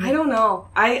on. I don't know.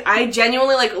 I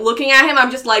genuinely, like, looking at him, I'm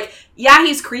just like, yeah,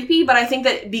 he's creepy, but I think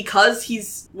that because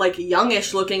he's, like,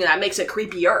 youngish looking, that makes it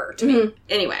creepier to me.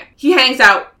 Anyway, he hangs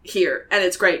out here, and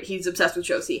it's great. He's obsessed with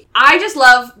Josie. I just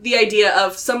love the idea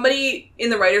of somebody in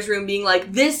the writer's room being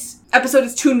like, this episode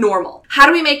is too normal. How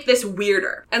do we make this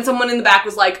weirder? And someone in the back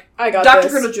was like, I got Dr.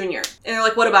 this. Girdle Jr. And they're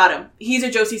like, what about him? He's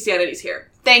a Josie stan and he's here.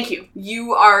 Thank you.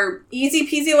 You are Easy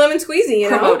peasy lemon squeezy, you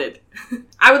know? promoted.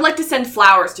 I would like to send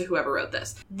flowers to whoever wrote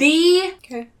this. The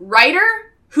Okay.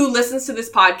 writer who listens to this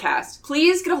podcast,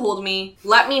 please get a hold of me.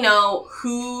 Let me know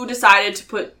who decided to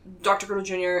put Dr. Curdle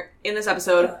Jr. in this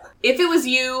episode. If it was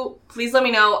you, please let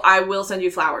me know. I will send you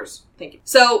flowers. Thank you.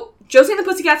 So, Josie and the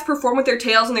Pussycats perform with their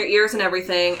tails and their ears and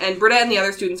everything, and Britta and the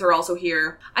other students are also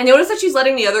here. I noticed that she's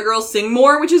letting the other girls sing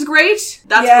more, which is great.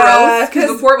 That's gross,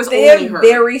 because before it was only her. They have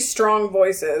very strong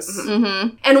voices.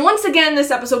 Mm-hmm. And once again,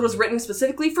 this episode was written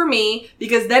specifically for me,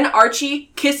 because then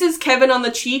Archie kisses Kevin on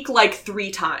the cheek like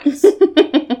 3 times.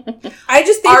 I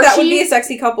just think that would be a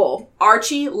sexy couple.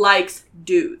 Archie likes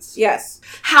dudes. Yes.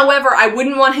 However, I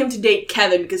wouldn't want him to date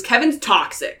Kevin, because Kevin's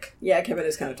toxic. Yeah, Kevin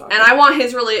is kind of toxic. And I want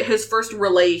his first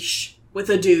relation with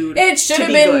a dude. It should have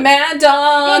been Mad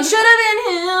Dog. It should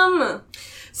have been him.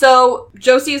 So,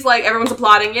 Josie's like, everyone's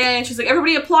applauding, yay, and she's like,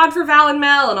 everybody applaud for Val and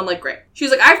Mel, and I'm like, great.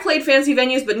 She's like, I've played fancy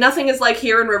venues, but nothing is like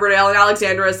here in Riverdale, and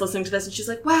Alexandra is listening to this, and she's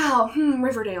like, wow,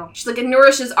 Riverdale. She's like, it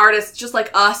nourishes artists just like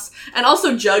us, and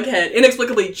also Jughead,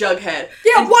 inexplicably Jughead.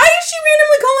 Yeah, and why is she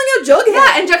randomly calling out Jughead?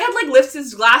 Yeah, and Jughead, like, lifts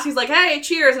his glass, he's like, hey,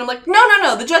 cheers, and I'm like,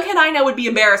 no, the Jughead I know would be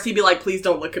embarrassed, he'd be like, please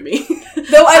don't look at me.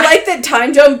 Though I like that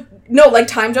Time Jump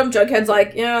Jughead's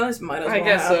like, yeah, this might as well I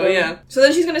guess happen. so, yeah. So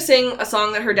then she's gonna sing a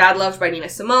song that her dad loved by Nina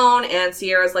Simone, and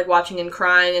Sierra's like watching and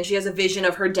crying, and she has a vision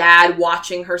of her dad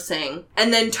watching her sing.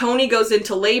 And then Tony goes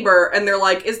into labor, and they're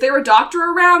like, is there a doctor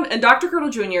around? And Dr. Curdle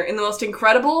Jr., in the most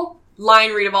incredible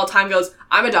line read of all time, goes,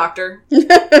 I'm a doctor.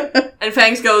 And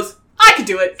Fangs goes, I could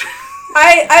do it.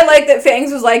 I like that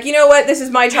Fangs was like, you know what, this is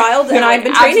my child, and I've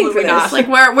been training for this. Not. Like,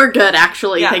 we're good,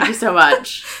 actually. Yeah. Thank you so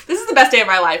much. This is the best day of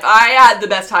my life. I had the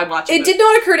best time watching It did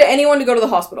not occur to anyone to go to the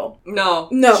hospital. No.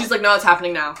 She's like, no, it's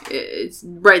happening now. It's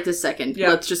right this second. Yeah.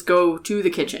 Let's just go to the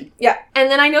kitchen. Yeah. And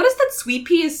then I noticed that Sweet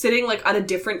Pea is sitting, like, on a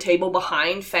different table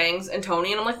behind Fangs and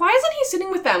Tony, and I'm like, why isn't he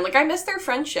sitting with them? Like, I miss their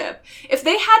friendship. If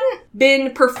they hadn't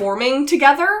been performing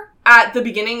together at the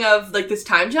beginning of, like, this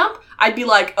time jump, I'd be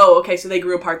like, oh, okay, so they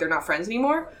grew apart, they're not friends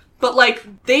anymore. But, like,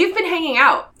 they've been hanging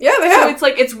out. Yeah, they have. So it's,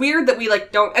 like, it's weird that we,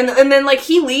 like, don't... And then, like,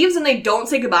 he leaves and they don't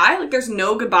say goodbye. Like, there's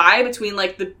no goodbye between,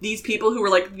 like, these people who were,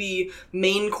 like, the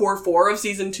main core 4 of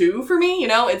season 2 for me, you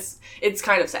know? It's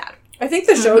kind of sad. I think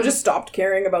the show just stopped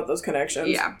caring about those connections.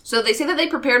 Yeah. So they say that they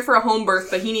prepared for a home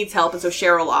birth, but he needs help, and so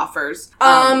Cheryl offers.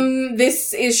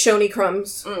 This is Shoni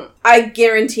Crumbs. I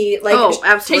guarantee, like,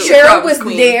 absolutely. Cheryl was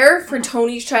there for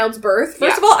Tony's child's birth.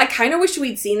 First of all, I kind of wish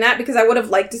we'd seen that, because I would have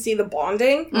liked to see the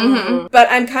bonding. Mm-hmm. But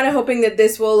I'm kind of hoping that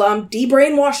this will,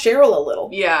 de-brainwash Cheryl a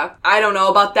little. Yeah. I don't know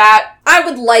about that. I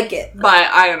would like it. But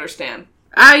I understand.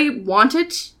 I want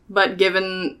it, but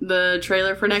given the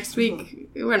trailer for next week,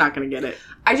 we're not gonna get it.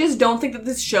 I just don't think that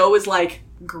this show is, like,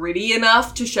 gritty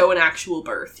enough to show an actual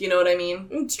birth. You know what I mean?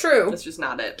 It's true. That's just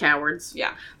not it. Cowards.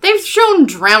 Yeah. They've shown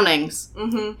drownings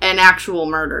and actual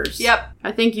murders. Yep.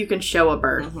 I think you can show a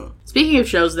birth. Mm-hmm. Speaking of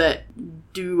shows that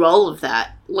do all of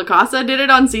that, La Casa did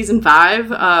it on season 5,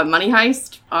 Money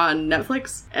Heist on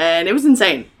Netflix, and it was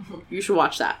insane. You should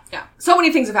watch that. Yeah. So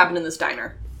many things have happened in this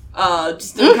diner.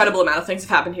 Just an incredible amount of things have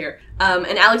happened here.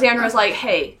 And Alexandra's like,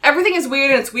 hey, everything is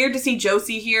weird, and it's weird to see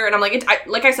Josie here. And I'm like,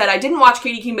 like I said, I didn't watch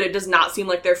Katie Keene, but it does not seem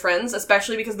like they're friends,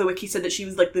 especially because the wiki said that she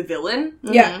was, like, the villain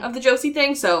of the Josie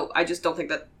thing, so I just don't think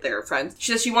that they're friends.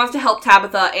 She says she wants to help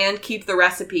Tabitha and keep the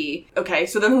recipe. Okay,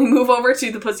 so then we move over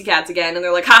to the Pussycats again, and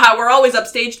they're like, haha, we're always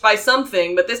upstaged by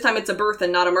something, but this time it's a birth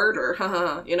and not a murder.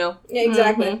 Haha, you know? Yeah,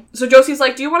 exactly. Mm-hmm. So Josie's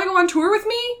like, do you want to go on tour with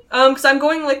me? Because I'm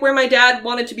going, like, where my dad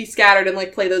wanted to be scattered and,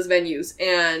 like, play those venues,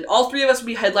 and all 3 of us will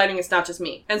be headlining, it's not just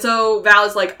me. And so Val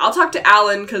is like, I'll talk to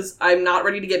Alan because I'm not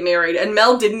ready to get married. And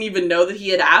Mel didn't even know that he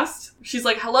had asked. She's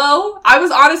like, hello? I was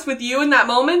honest with you in that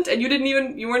moment, and you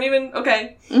weren't even,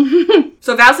 okay.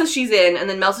 So Val says she's in, and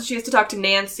then Mel says she has to talk to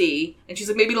Nancy, and she's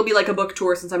like, maybe it'll be like a book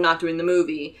tour since I'm not doing the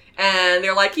movie. And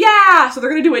they're like, yeah! So they're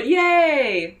gonna do it,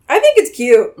 yay! I think it's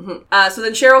cute. Mm-hmm. So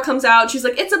then Cheryl comes out, and she's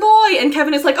like, it's a boy! And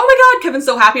Kevin is like, oh my god, Kevin's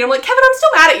so happy. And I'm like, Kevin, I'm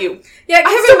still mad at you. Yeah,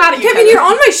 I'm still mad at you, Kevin, you're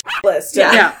on my list.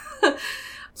 Yeah.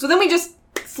 So then we just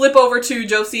flip over to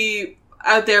Josie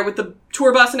out there with the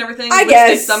tour bus and everything, which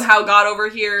they somehow got over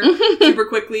here super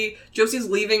quickly. Josie's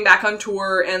leaving back on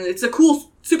tour, and it's a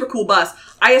cool, super cool bus.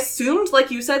 I assumed, like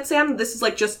you said, Sam, this is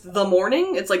like just the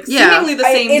morning. It's like seemingly the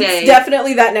same day. It's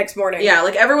definitely that next morning. Yeah,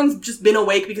 like everyone's just been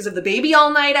awake because of the baby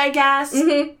all night, I guess.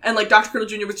 Mm-hmm. And like Dr. Curdle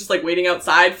Jr. was just like waiting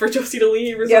outside for Josie to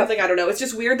leave or something. I don't know. It's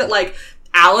just weird that like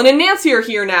Alan and Nancy are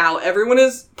here now. Everyone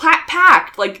is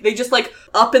packed. Like, they just, like,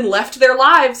 up and left their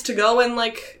lives to go and,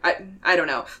 like, I don't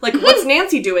know. Like, what's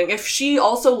Nancy doing? If she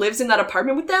also lives in that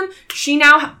apartment with them, she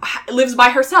now lives by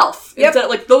herself. Yep. Instead,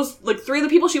 like, those, like, 3 of the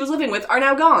people she was living with are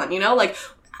now gone, you know? Like,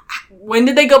 when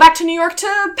did they go back to New York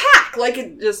to pack? Like,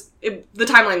 it just the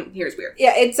timeline here is weird.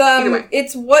 Yeah,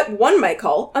 it's what one might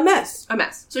call a mess. A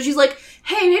mess. So she's like,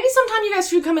 hey, maybe sometime you guys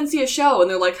should come and see a show. And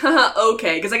they're like, haha,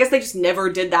 okay. Because I guess they just never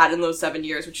did that in those 7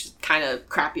 years, which is kind of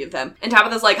crappy of them. And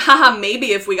Tabitha's like, haha,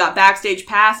 maybe if we got backstage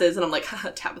passes. And I'm like,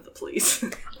 haha, Tabitha, please.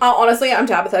 Honestly, I'm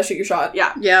Tabitha, shoot your shot.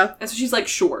 Yeah. Yeah. And so she's like,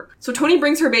 sure. So Tony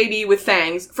brings her baby with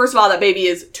fangs. First of all, that baby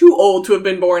is too old to have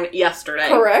been born yesterday.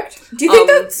 Correct. Do you think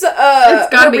that's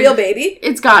her real baby?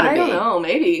 It's gotta be. I don't know,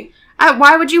 maybe.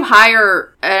 Why would you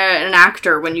hire an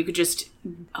actor when you could just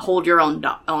hold your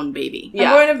own baby? Yeah.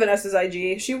 I'm going to Vanessa's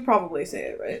IG. She would probably say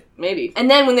it, right? Maybe. And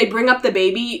then when they bring up the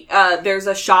baby, there's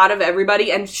a shot of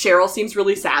everybody, and Cheryl seems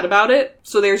really sad about it.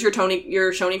 So there's your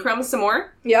Shoni Crumb some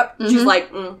more. Yep. Mm-hmm. She's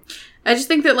like, I just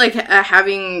think that, like,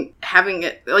 having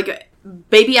it, like,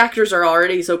 baby actors are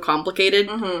already so complicated,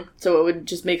 so it would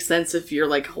just make sense if you're,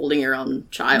 like, holding your own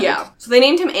child. Yeah. So they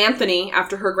named him Anthony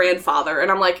after her grandfather,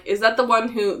 and I'm like, is that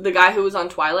the guy who was on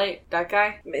Twilight? That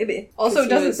guy? Maybe. Also, it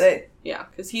doesn't say. Yeah,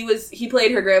 because he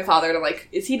played her grandfather, and I'm like,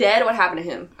 is he dead? What happened to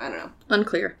him? I don't know.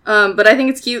 Unclear. But I think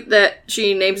it's cute that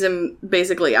she names him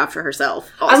basically after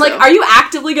herself. Also. I'm like, are you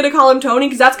actively going to call him Tony?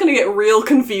 Because that's going to get real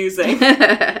confusing.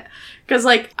 Because,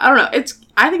 like, I don't know,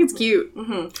 I think it's cute.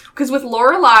 Because with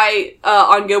Lorelai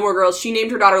on Gilmore Girls, she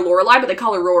named her daughter Lorelai, but they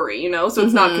call her Rory, you know? So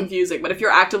it's not confusing. But if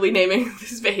you're actively naming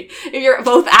this baby, if you're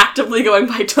both actively going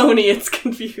by Tony, it's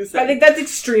confusing. I think that's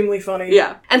extremely funny.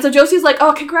 Yeah. And so Josie's like,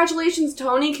 oh, congratulations,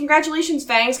 Tony. Congratulations,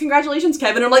 Fangs. Congratulations,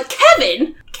 Kevin. And I'm like, Kevin?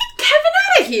 Get Kevin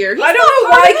out of here. I don't know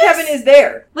why Kevin is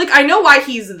there. Like, I know why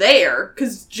he's there,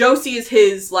 because Josie is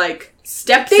his, like,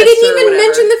 stepsister. They didn't even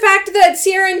mention the fact that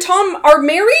Sierra and Tom are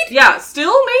married? Yeah,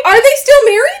 still maybe? Are they still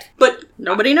married? But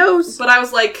nobody knows. But I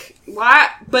was like, why?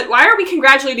 But why are we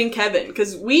congratulating Kevin?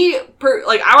 Because our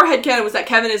headcanon was that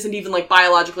Kevin isn't even, like,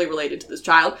 biologically related to this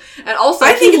child. And also,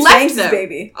 I think he it's left Fangs' them.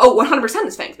 baby. Oh, 100%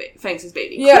 is Fangs'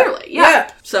 baby. Yeah. Clearly.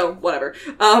 Yeah. So, whatever.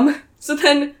 So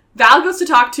then Val goes to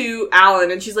talk to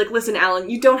Alan, and she's like, listen, Alan,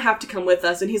 you don't have to come with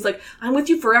us. And he's like, I'm with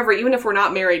you forever, even if we're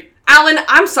not married. Alan,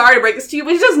 I'm sorry to break this to you,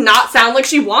 but it does not sound like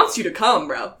she wants you to come,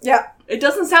 bro. Yeah. It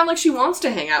doesn't sound like she wants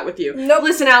to hang out with you. Nope.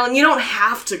 Listen, Alan, you don't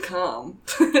have to come.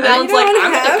 And Alan's like,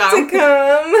 I'm gonna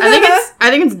come. I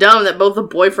think it's dumb that both the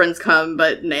boyfriends come,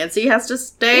 but Nancy has to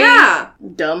stay. Yeah.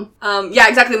 Dumb. Yeah,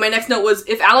 exactly. My next note was,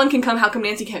 if Alan can come, how come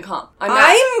Nancy can't come?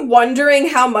 I'm wondering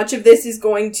how much of this is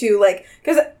going to, like,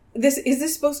 because is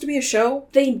this supposed to be a show?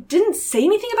 They didn't say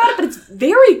anything about it, but it's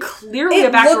very clearly a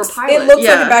backdoor pilot. It looks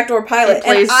like a backdoor pilot,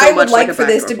 and I would like for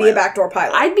this to be a backdoor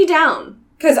pilot. I'd be down.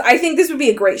 Because I think this would be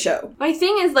a great show. My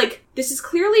thing is, like, this is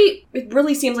clearly, it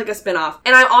really seems like a spinoff.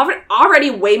 And I'm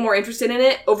already way more interested in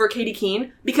it over Katie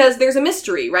Keene, because there's a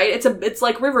mystery, right? It's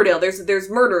like Riverdale. There's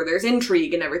murder, there's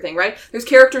intrigue and everything, right? There's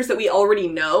characters that we already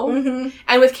know. Mm-hmm.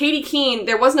 And with Katie Keene,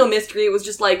 there was no mystery. It was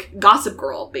just, like, Gossip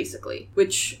Girl, basically.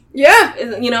 Which,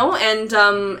 yeah, you know, and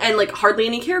like, hardly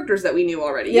any characters that we knew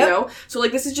already, you know? So,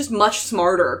 like, this is just much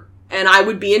smarter. And I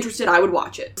would be interested, I would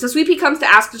watch it. So Sweet Pea comes to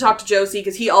ask to talk to Josie,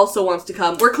 because he also wants to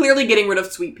come. We're clearly getting rid of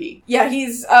Sweet Pea. Yeah,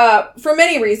 he's, for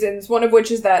many reasons, one of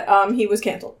which is that, he was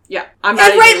canceled. Yeah. And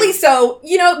rightly so.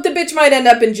 You know, the bitch might end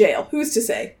up in jail. Who's to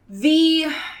say?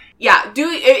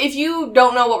 If you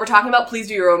don't know what we're talking about, please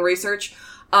do your own research.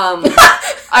 I'm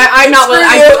not willing,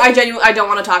 I genuinely, I don't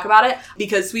want to talk about it,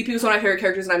 because Sweet Pea was one of my favorite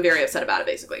characters, and I'm very upset about it,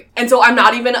 basically. And so I'm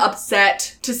not even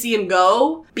upset to see him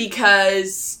go,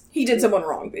 because he did someone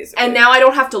wrong, basically. And now I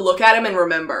don't have to look at him and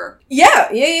remember.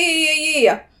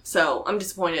 Yeah. So, I'm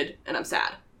disappointed, and I'm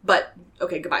sad. But,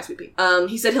 okay, goodbye, Sweet Pea.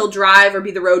 He said he'll drive or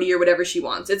be the roadie or whatever she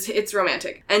wants. It's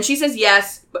romantic. And she says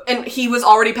yes, and he was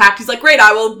already packed. He's like, great,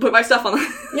 I will put my stuff on the...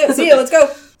 Yeah, see ya, let's go.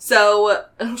 So,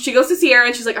 she goes to Sierra,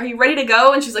 and she's like, are you ready to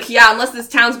go? And she's like, yeah, unless this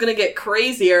town's gonna get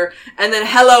crazier. And then,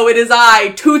 hello, it is I,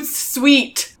 Toots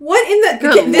Sweet. What in the...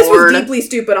 Good this Lord. was deeply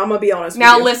stupid, I'm gonna be honest with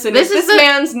now, you. Now, listen, is this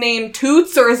man's name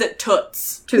Toots, or is it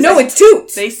Toots? No, it's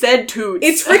Toots. They said Toots.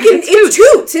 It's freaking... It's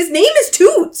Toots. His name is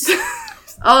Toots.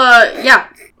 Yeah.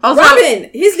 Also,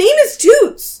 Robin, his name is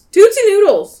Toots. Tootsie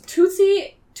Noodles.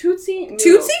 Tootsie Noodles.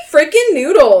 Tootsie freaking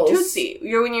Noodles. Tootsie.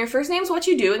 When your first name's what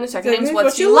you do, and the second name's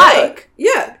what you you like.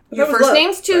 Yeah. Your first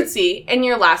name's Tootsie, and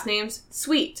your last name's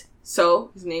Sweet. So,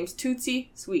 his name's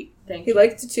Tootsie Sweet. Thank you. He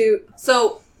likes to toot.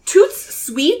 So, Toots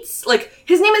Sweets, like,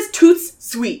 his name is Toots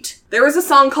Sweet. There was a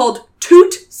song called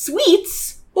Toot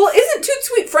Sweets. Well, isn't Toot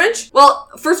Sweet French? Well,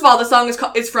 first of all, the song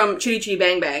is from Chitty Chitty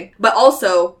Bang Bang. But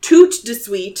also, Toot de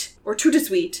Sweet, or Toot de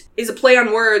Sweet, is a play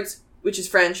on words, which is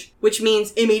French, which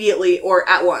means immediately or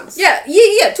at once. Yeah,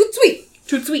 Toot Sweet.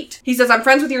 Toot sweet. He says, I'm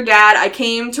friends with your dad. I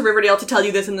came to Riverdale to tell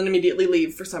you this and then immediately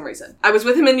leave for some reason. I was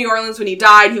with him in New Orleans when he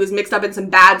died. He was mixed up in some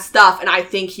bad stuff, and I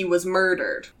think he was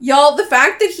murdered. Y'all, the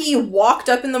fact that he walked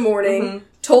up in the morning,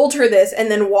 told her this, and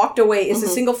then walked away is the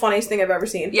single funniest thing I've ever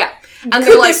seen. Yeah. And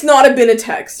could this not have been a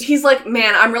text? He's like,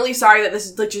 man, I'm really sorry that this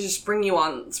is like to just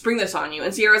spring this on you.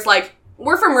 And Sierra's like,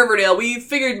 we're from Riverdale. We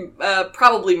figured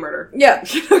probably murder. Yeah.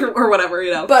 or whatever,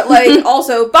 you know. But, like,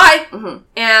 also, bye!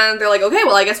 And they're like, okay,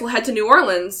 well, I guess we'll head to New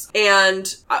Orleans.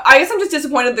 And I guess I'm just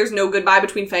disappointed there's no goodbye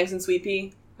between Fangs and Sweet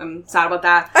Pea. I'm sad about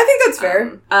that. I think that's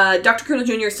fair. Dr. Curdle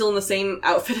Jr. is still in the same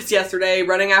outfit as yesterday,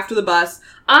 running after the bus.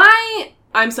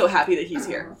 I'm so happy that he's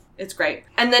here. It's great.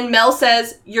 And then Mel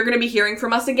says, you're going to be hearing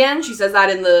from us again. She says that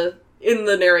in the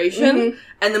narration.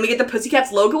 And then we get the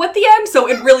Pussycats logo at the end, so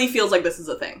it really feels like this is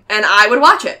a thing. And I would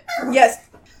watch it. Yes.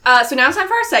 So now it's time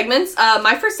for our segments.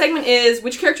 My first segment is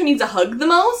which character needs a hug the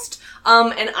most?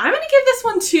 And I'm going to give this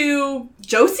one to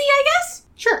Josie, I guess?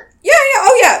 Sure. Yeah.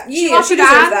 Oh, yeah. She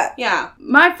deserves that. Yeah.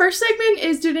 My first segment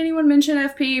is did anyone mention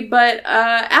FP? But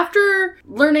after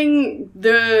learning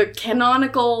the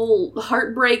canonical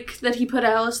heartbreak that he put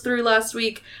Alice through last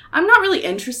week, I'm not really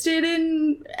interested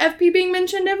in FP being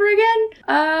mentioned ever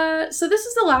again. So this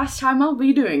is the last time I'll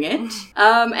be doing it.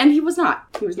 And he was not.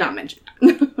 He was not mentioned.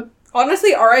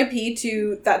 Honestly, RIP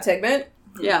to that segment.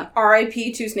 Yeah.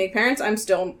 RIP to Snake Parents. I'm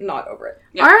still not over it.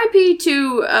 Yeah. RIP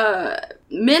to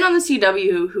men on the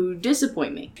CW who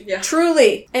disappoint me. Yeah.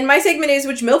 Truly. And my segment is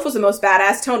which MILF was the most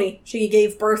badass? Tony. She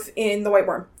gave birth in the White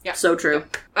Worm. Yeah. So true.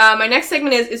 My next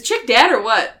segment is Chick dead or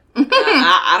what?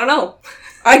 I don't know.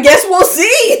 I guess we'll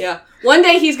see. Yeah. One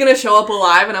day he's gonna show up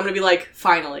alive and I'm gonna be like,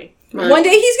 finally. Right. One day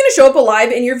he's going to show up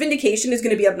alive and your vindication is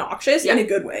going to be obnoxious in a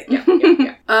good way. Yeah.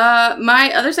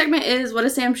 My other segment is what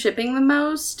is Sam shipping the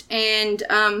most? And,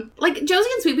 like, Josie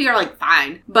and Sweet Pea are, like,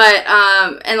 fine. But,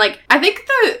 and, like, I think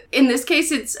in this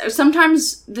case, it's,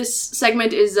 sometimes this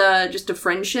segment is, just a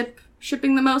friendship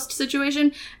shipping the most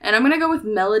situation, and I'm gonna go with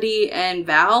Melody and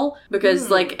Val,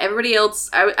 because, like, everybody else,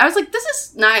 I was like, this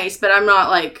is nice, but I'm not,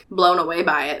 like, blown away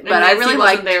by it, but I really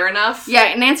wasn't there enough.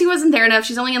 Yeah, Nancy wasn't there enough,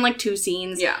 she's only in, like, 2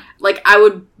 scenes. Yeah. Like, I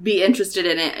would be interested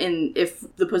in it if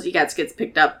the Pussycats gets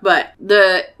picked up, but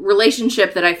the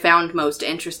relationship that I found most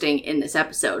interesting in this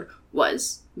episode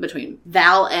was between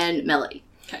Val and Melody.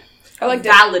 Okay. I like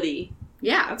Validity.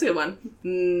 Yeah, that's a good one.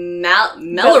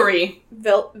 Mellory.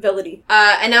 Velity.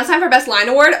 And now it's time for Best Line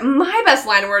Award. My Best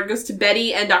Line Award goes to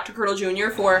Betty and Dr. Curdle Jr.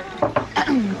 for...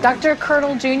 Dr.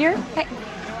 Curdle Jr.? Hey,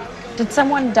 did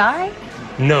someone die?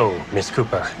 No, Miss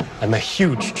Cooper. I'm a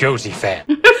huge Josie fan.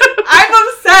 I'm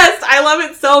obsessed. I love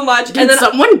it so much. Did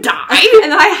someone die?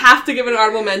 And then I have to give an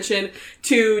honorable mention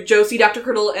to Josie, Dr.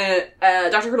 Curdle, and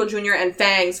Dr. Curdle Jr. and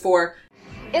Fangs for...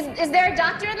 Is there a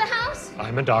doctor in the house?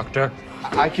 I'm a doctor.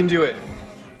 I can do it.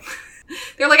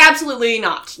 They're like, absolutely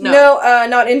not. No,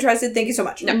 not interested. Thank you so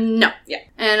much. No. Yeah.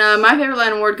 And my favorite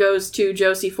line award goes to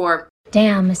Josie for...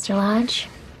 Damn, Mr. Lodge.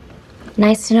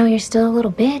 Nice to know you're still a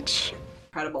little bitch.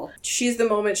 Incredible. She's the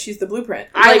moment, she's the blueprint.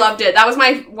 I loved it. That was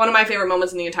one of my favorite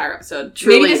moments in the entire episode.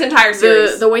 Truly, maybe this entire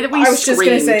series. The way that we I was just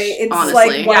gonna say, it's honestly.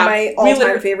 like one of my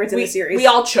all-time favorites in the series. We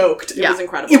all choked. It was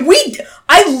incredible. Yeah,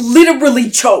 I literally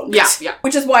choked. Yeah.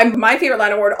 Which is why my favorite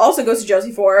line award also goes to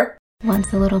Josie for...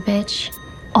 Once a little bitch,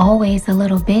 always a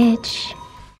little bitch.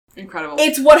 Incredible.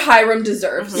 It's what Hiram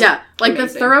deserves. Yeah, like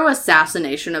Amazing. the thorough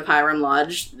assassination of Hiram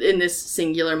Lodge in this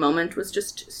singular moment was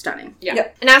just stunning. Yeah.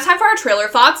 Yep. And now it's time for our trailer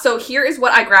thoughts. So here is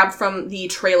what I grabbed from the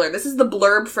trailer. This is the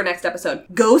blurb for next episode.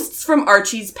 Ghosts from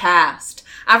Archie's past.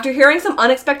 After hearing some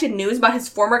unexpected news about his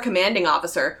former commanding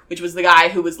officer, which was the guy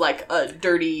who was like a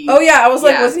dirty... Oh yeah, I was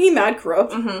like, wasn't he mad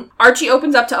corrupt? Mm-hmm. Archie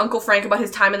opens up to Uncle Frank about his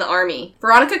time in the army.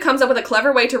 Veronica comes up with a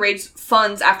clever way to raise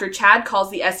funds after Chad calls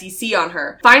the SEC on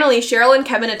her. Finally, Cheryl and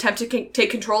Kevin attempt to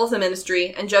take control of the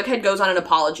ministry, and Jughead goes on an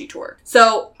apology tour.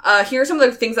 So, here are some of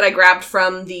the things that I grabbed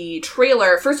from the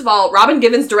trailer. First of all, Robin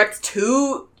Givens directs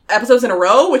 2 episodes in a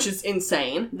row, which is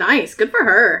insane. Nice. Good for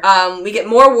her. We get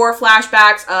more war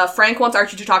flashbacks. Frank wants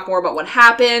Archie to talk more about what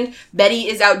happened. Betty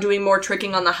is out doing more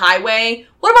tricking on the highway.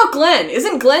 What about Glenn?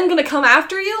 Isn't Glenn gonna come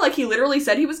after you like he literally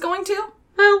said he was going to?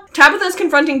 Well, Tabitha's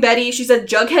confronting Betty. She said,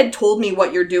 Jughead told me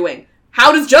what you're doing.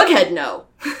 How does Jughead know?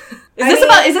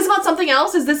 Is this about something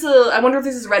else? I wonder if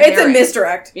this is red herring. It's a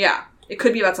misdirect. Yeah. It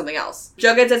could be about something else.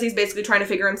 Jughead says he's basically trying to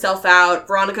figure himself out.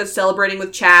 Veronica's celebrating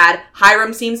with Chad.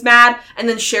 Hiram seems mad. And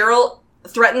then Cheryl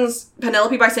threatens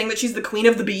Penelope by saying that she's the queen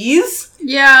of the bees.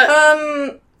 Yeah.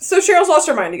 So Cheryl's lost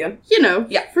her mind again. You know,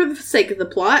 Yeah. for the sake of the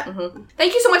plot.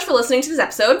 Thank you so much for listening to this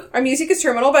episode. Our music is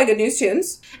Terminal by Good News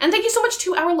Tunes. And thank you so much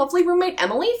to our lovely roommate,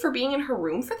 Emily, for being in her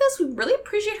room for this. We really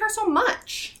appreciate her so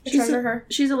much. She's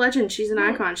a legend. She's an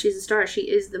icon. She's a star. She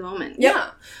is the moment. Yeah.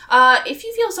 If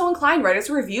you feel so inclined, write us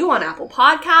a review on Apple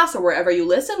Podcasts or wherever you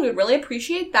listen. We'd really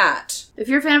appreciate that. If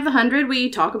you're a fan of The 100,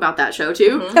 we talk about that show,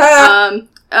 too.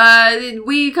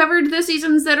 We covered the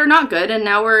seasons that are not good, and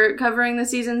now we're covering the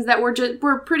seasons that were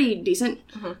pretty decent.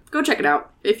 Go check it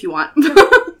out if you want.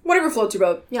 Whatever floats your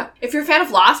boat. Yeah. If you're a fan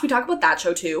of Lost, we talk about that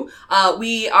show too.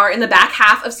 We are in the back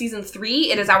half of season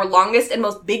 3. It is our longest and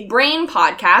most big brain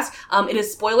podcast. It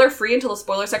is spoiler free until the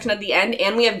spoiler section at the end,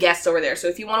 and we have guests over there. So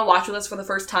if you want to watch with us for the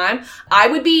first time, I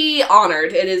would be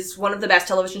honored. It is one of the best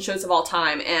television shows of all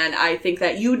time, and I think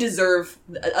that you deserve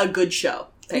a good show.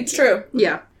 It's true.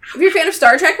 Yeah. If you're a fan of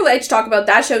Star Trek, we'd like to talk about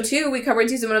that show too. We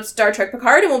covered season 1 of Star Trek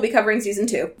Picard, and we'll be covering season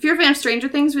 2. If you're a fan of Stranger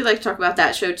Things, we'd like to talk about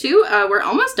that show too. We're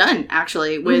almost done,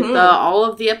 actually, with all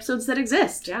of the episodes that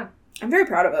exist. Yeah. I'm very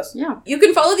proud of us. Yeah. You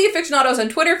can follow the Afictionados on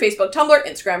Twitter, Facebook, Tumblr,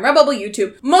 Instagram, Redbubble,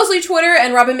 YouTube. Mostly Twitter,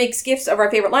 and Robin makes gifts of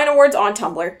our favorite line awards on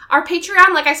Tumblr. Our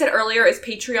Patreon, like I said earlier, is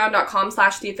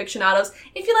patreon.com/theafictionados.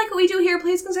 If you like what we do here,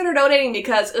 please consider donating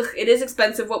because it is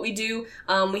expensive what we do.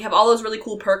 We have all those really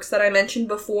cool perks that I mentioned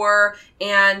before.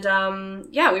 And,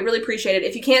 yeah, we really appreciate it.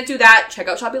 If you can't do that, check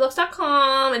out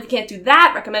shoppylux.com. If you can't do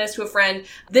that, recommend us to a friend.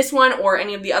 This one or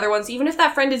any of the other ones, even if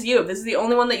that friend is you. If this is the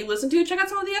only one that you listen to, check out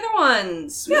some of the other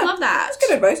ones. We love that. That's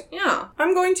good advice. Yeah.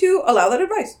 I'm going to allow that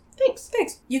advice. Thanks.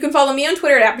 You can follow me on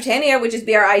Twitter at Britannia, which is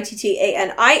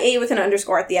BRITTANIA with an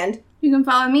underscore at the end. You can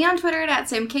follow me on Twitter at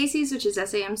Sam Casey's, which is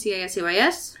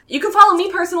SAMCASEYS. You can follow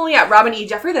me personally at Robin E.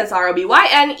 Jeffrey, that's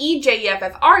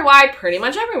ROBYNEJEFFREY, pretty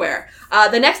much everywhere.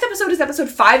 The next episode is episode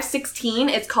 516.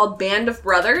 It's called Band of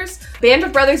Brothers. Band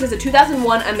of Brothers is a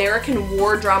 2001 American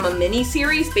war drama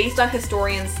miniseries based on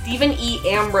historian Stephen E.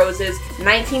 Ambrose's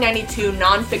 1992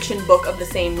 nonfiction book of the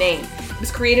same name. It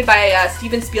was created by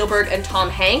Steven Spielberg and Tom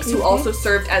Hanks, who also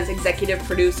served as executive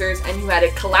producers and who had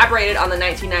collaborated on the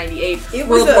 1998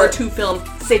 World War II film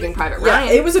Saving Private Ryan.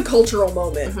 Yeah, it was a cultural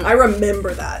moment. I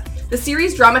remember that. The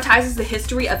series dramatizes the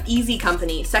history of Easy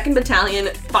Company, 2nd Battalion,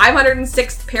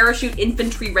 506th Parachute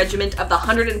Infantry Regiment of the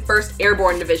 101st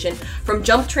Airborne Division, from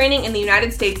jump training in the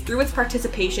United States through its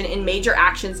participation in major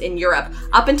actions in Europe,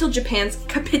 up until Japan's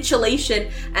capitulation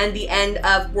and the end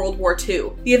of World War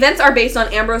II. The events are based on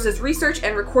Ambrose's research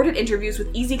and recorded interviews with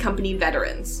Easy Company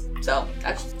veterans. So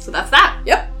that's that.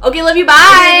 Yep. Okay, love you,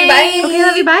 bye! Bye! Okay,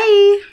 love you, bye!